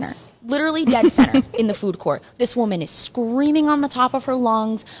dead center. Literally dead center in the food court. This woman is screaming on the top of her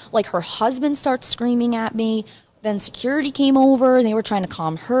lungs. Like, her husband starts screaming at me. Then security came over, and they were trying to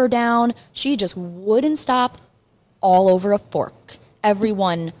calm her down. She just wouldn't stop, all over a fork.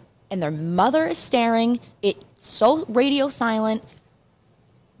 Everyone and their mother is staring. It's so radio silent.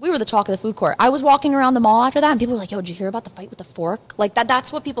 We were the talk of the food court. I was walking around the mall after that, and people were like, yo, did you hear about the fight with the fork? Like,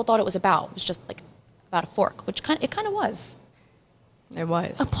 that's what people thought it was about. It was just, like, about a fork, which it kind of was. It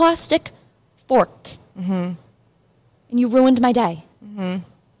was. A plastic fork. Mm-hmm. And you ruined my day. Mm-hmm.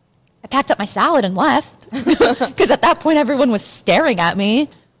 I packed up my salad and left. Because at that point, everyone was staring at me.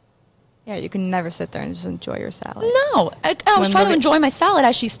 Yeah, you can never sit there and just enjoy your salad. No. I was trying to enjoy my salad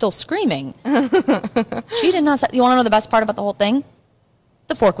as she's still screaming. She did not. You want to know the best part about the whole thing?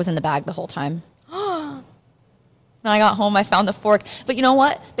 The fork was in the bag the whole time. When I got home, I found the fork. But you know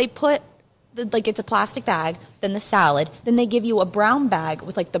what? They put, it's a plastic bag, then the salad, then they give you a brown bag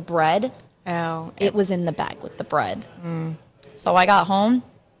with, like, the bread. Oh. It was in the bag with the bread. Mm. So I got home,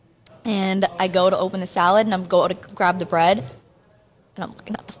 and I go to open the salad, and I'm going to grab the bread, and I'm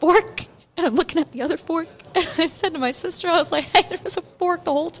looking at the fork, and I'm looking at the other fork. And I said to my sister, I was like, hey, there was a fork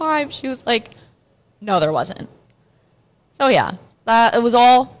the whole time. She was like, no, there wasn't. So, yeah. It was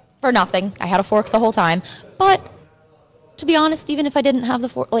all for nothing. I had a fork the whole time. But, to be honest, even if I didn't have the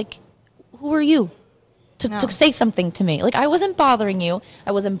fork, like, who are you to say something to me? Like, I wasn't bothering you.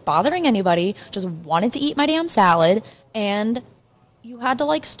 I wasn't bothering anybody. Just wanted to eat my damn salad. And you had to,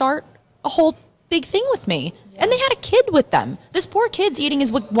 like, start a whole big thing with me. Yeah. And they had a kid with them. This poor kid's eating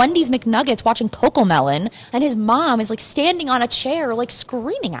his Wendy's McNuggets, watching Cocomelon. And his mom is, like, standing on a chair, like,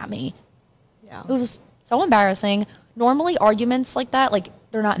 screaming at me. Yeah. It was so embarrassing. Normally, arguments like that, like,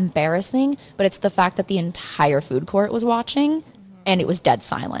 they're not embarrassing, but it's the fact that the entire food court was watching, and it was dead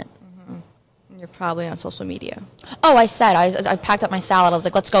silent. Mm-hmm. You're probably on social media. Oh, I said, I packed up my salad. I was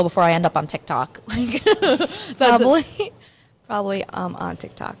like, let's go before I end up on TikTok. Probably on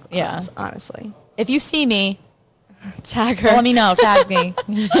TikTok, yeah. Honestly. If you see me, tag her. Well, let me know. Tag me.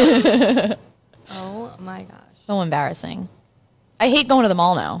 Oh, my gosh. So embarrassing. I hate going to the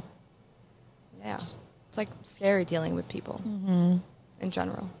mall now. Yeah. It's, like, scary dealing with people in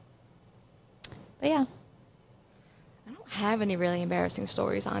general. But, yeah. I don't have any really embarrassing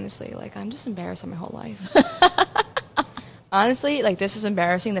stories, honestly. Like, I'm just embarrassed in my whole life. Honestly, like, this is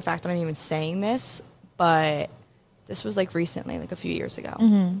embarrassing, the fact that I'm even saying this, but this was, like, recently, like, a few years ago.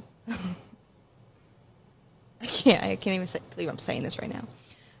 Mm-hmm. I can't even believe I'm saying this right now.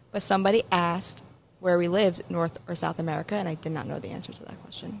 But somebody asked where we lived, North or South America, and I did not know the answer to that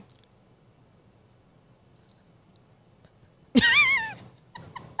question.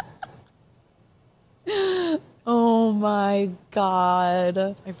 Oh my God.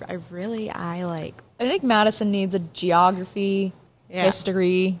 I think Madyson needs a geography,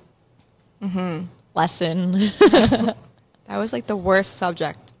 history lesson. That was like the worst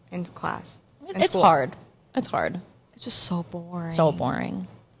subject in class. It's hard. It's hard. It's just so boring. So boring.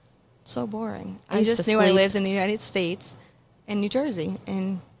 So boring. I just knew I lived in the United States, in New Jersey,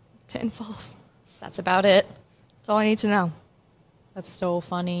 in Tinton Falls. That's about it. That's all I need to know. That's so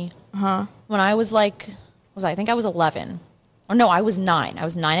funny. Uh-huh. When I was like, I think I was 11. Or no, I was 9. I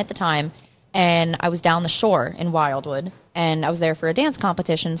was 9 at the time. and I was down the shore in Wildwood, and I was there for a dance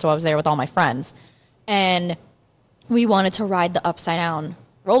competition, so I was there with all my friends. And we wanted to ride the upside down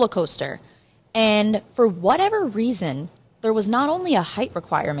roller coaster. And for whatever reason, there was not only a height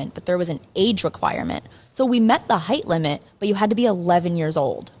requirement, but there was an age requirement. So we met the height limit, but you had to be 11 years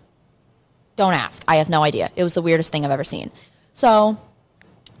old. Don't ask. I have no idea. It was the weirdest thing I've ever seen. So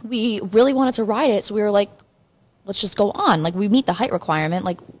we really wanted to ride it, so we were like, let's just go on. Like, we meet the height requirement.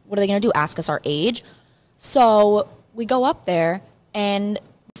 Like, what are they going to do? Ask us our age? So we go up there, and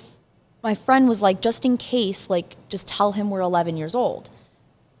my friend was like, just in case, like, just tell him we're 11 years old.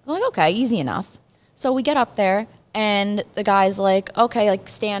 I'm like, okay, easy enough. So we get up there, and the guy's like, okay, like,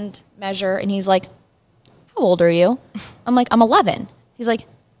 stand, measure. And he's like, how old are you? I'm like, I'm 11. He's like,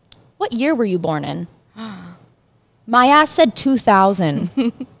 what year were you born in? My ass said 2000.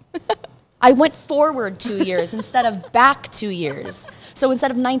 I went forward 2 years instead of back 2 years. So instead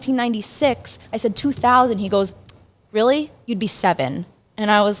of 1996, I said 2000. He goes, really? You'd be 7.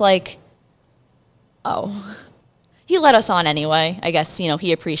 And I was like, oh. He let us on anyway. I guess, you know,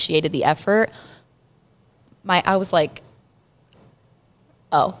 he appreciated the effort. I was like,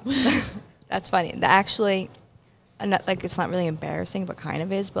 oh. That's funny. Actually, like, it's not really embarrassing, but kind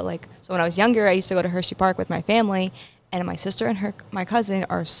of is. But like, so when I was younger, I used to go to Hershey Park with my family, and my sister and my cousin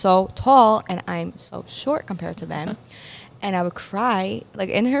are so tall, and I'm so short compared to them. And I would cry. Like,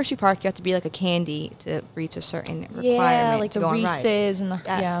 in Hershey Park, you have to be like a candy to reach a certain requirement like to the go on Reese's rides. and the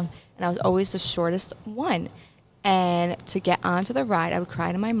Yes. And I was always the shortest one. And to get onto the ride, I would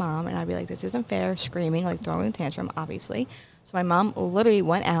cry to my mom, and I'd be like, this isn't fair, screaming, like throwing a tantrum, obviously. So my mom literally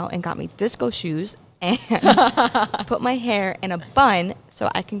went out and got me disco shoes and put my hair in a bun so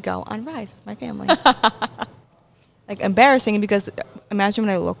I can go on rides with my family. Like, embarrassing, because imagine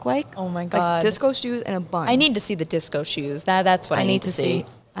what I look like. Oh my God. Like, disco shoes and a bun. I need to see the disco shoes. That's what I need to see.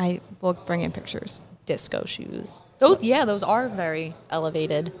 I will bring in pictures. Disco shoes. Those are very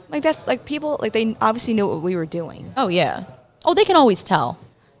elevated. Like, that's, like, people, like, they obviously knew what we were doing. Oh, yeah. Oh, they can always tell.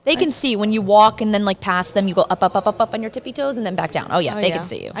 They can see when you walk and then, like, past them, you go up, up, up, up, up on your tippy toes and then back down. Oh, yeah, they can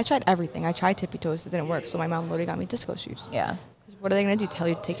see you. I tried everything. I tried tippy toes. It didn't work. So my mom literally got me disco shoes. Yeah. What are they going to do? Tell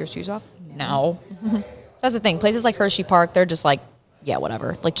you to take your shoes off? No. That's the thing. Places like Hershey Park, they're just like, yeah,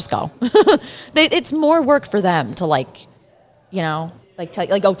 whatever. Like, just go. It's more work for them to, like, you know, like, tell you,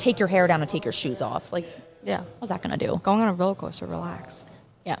 like, oh, take your hair down and take your shoes off. Like, yeah. What's that going to do? Going on a roller coaster, relax.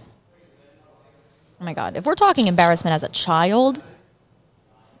 Yeah. Oh, my God. If we're talking embarrassment as a child,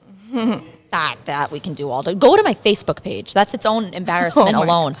 that we can do all day. Go to my Facebook page. That's its own embarrassment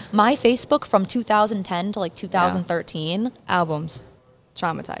alone. My Facebook from 2010 to, like, 2013. Yeah. Albums.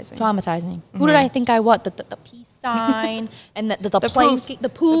 Traumatizing. Mm-hmm. Who did I think I was? The peace sign and the planking. The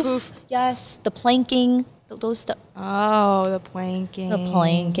poof. Yes. The planking. Those stuff. Oh, the planking.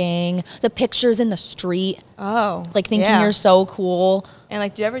 The pictures in the street. Oh. Like, thinking you're so cool. And,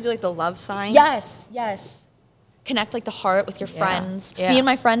 like, do you ever do, like, the love sign? Yes. Connect, like, the heart with your friends. Yeah. Me and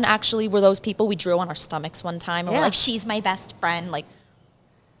my friend actually were those people. We drew on our stomachs one time. And we're like, she's my best friend. Like,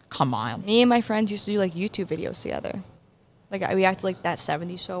 come on. Me and my friends used to do, like, YouTube videos together. Like, we acted like that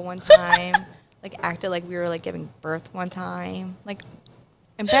 70s show one time. Like, acted like we were, like, giving birth one time. Like,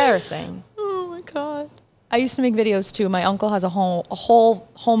 embarrassing. Oh, my God. I used to make videos, too. My uncle has a whole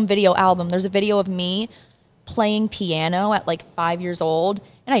home video album. There's a video of me playing piano at, like, 5 years old,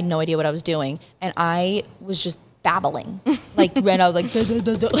 and I had no idea what I was doing. And I was just babbling. Like, when I was like,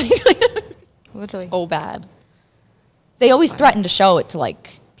 Literally. So bad. They always threaten to show it to,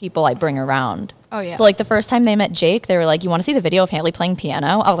 like, people I bring around. Oh, yeah. So, like, the first time they met Jake, they were like, you want to see the video of Haeleigh playing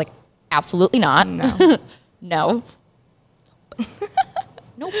piano? I was like, absolutely not. No. No.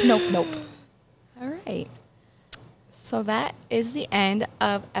 Nope. All right. So that is the end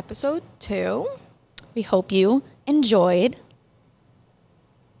of episode 2. We hope you enjoyed.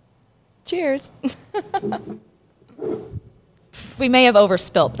 Cheers. We may have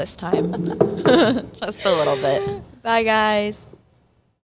overspilt this time. Just a little bit. Bye, guys.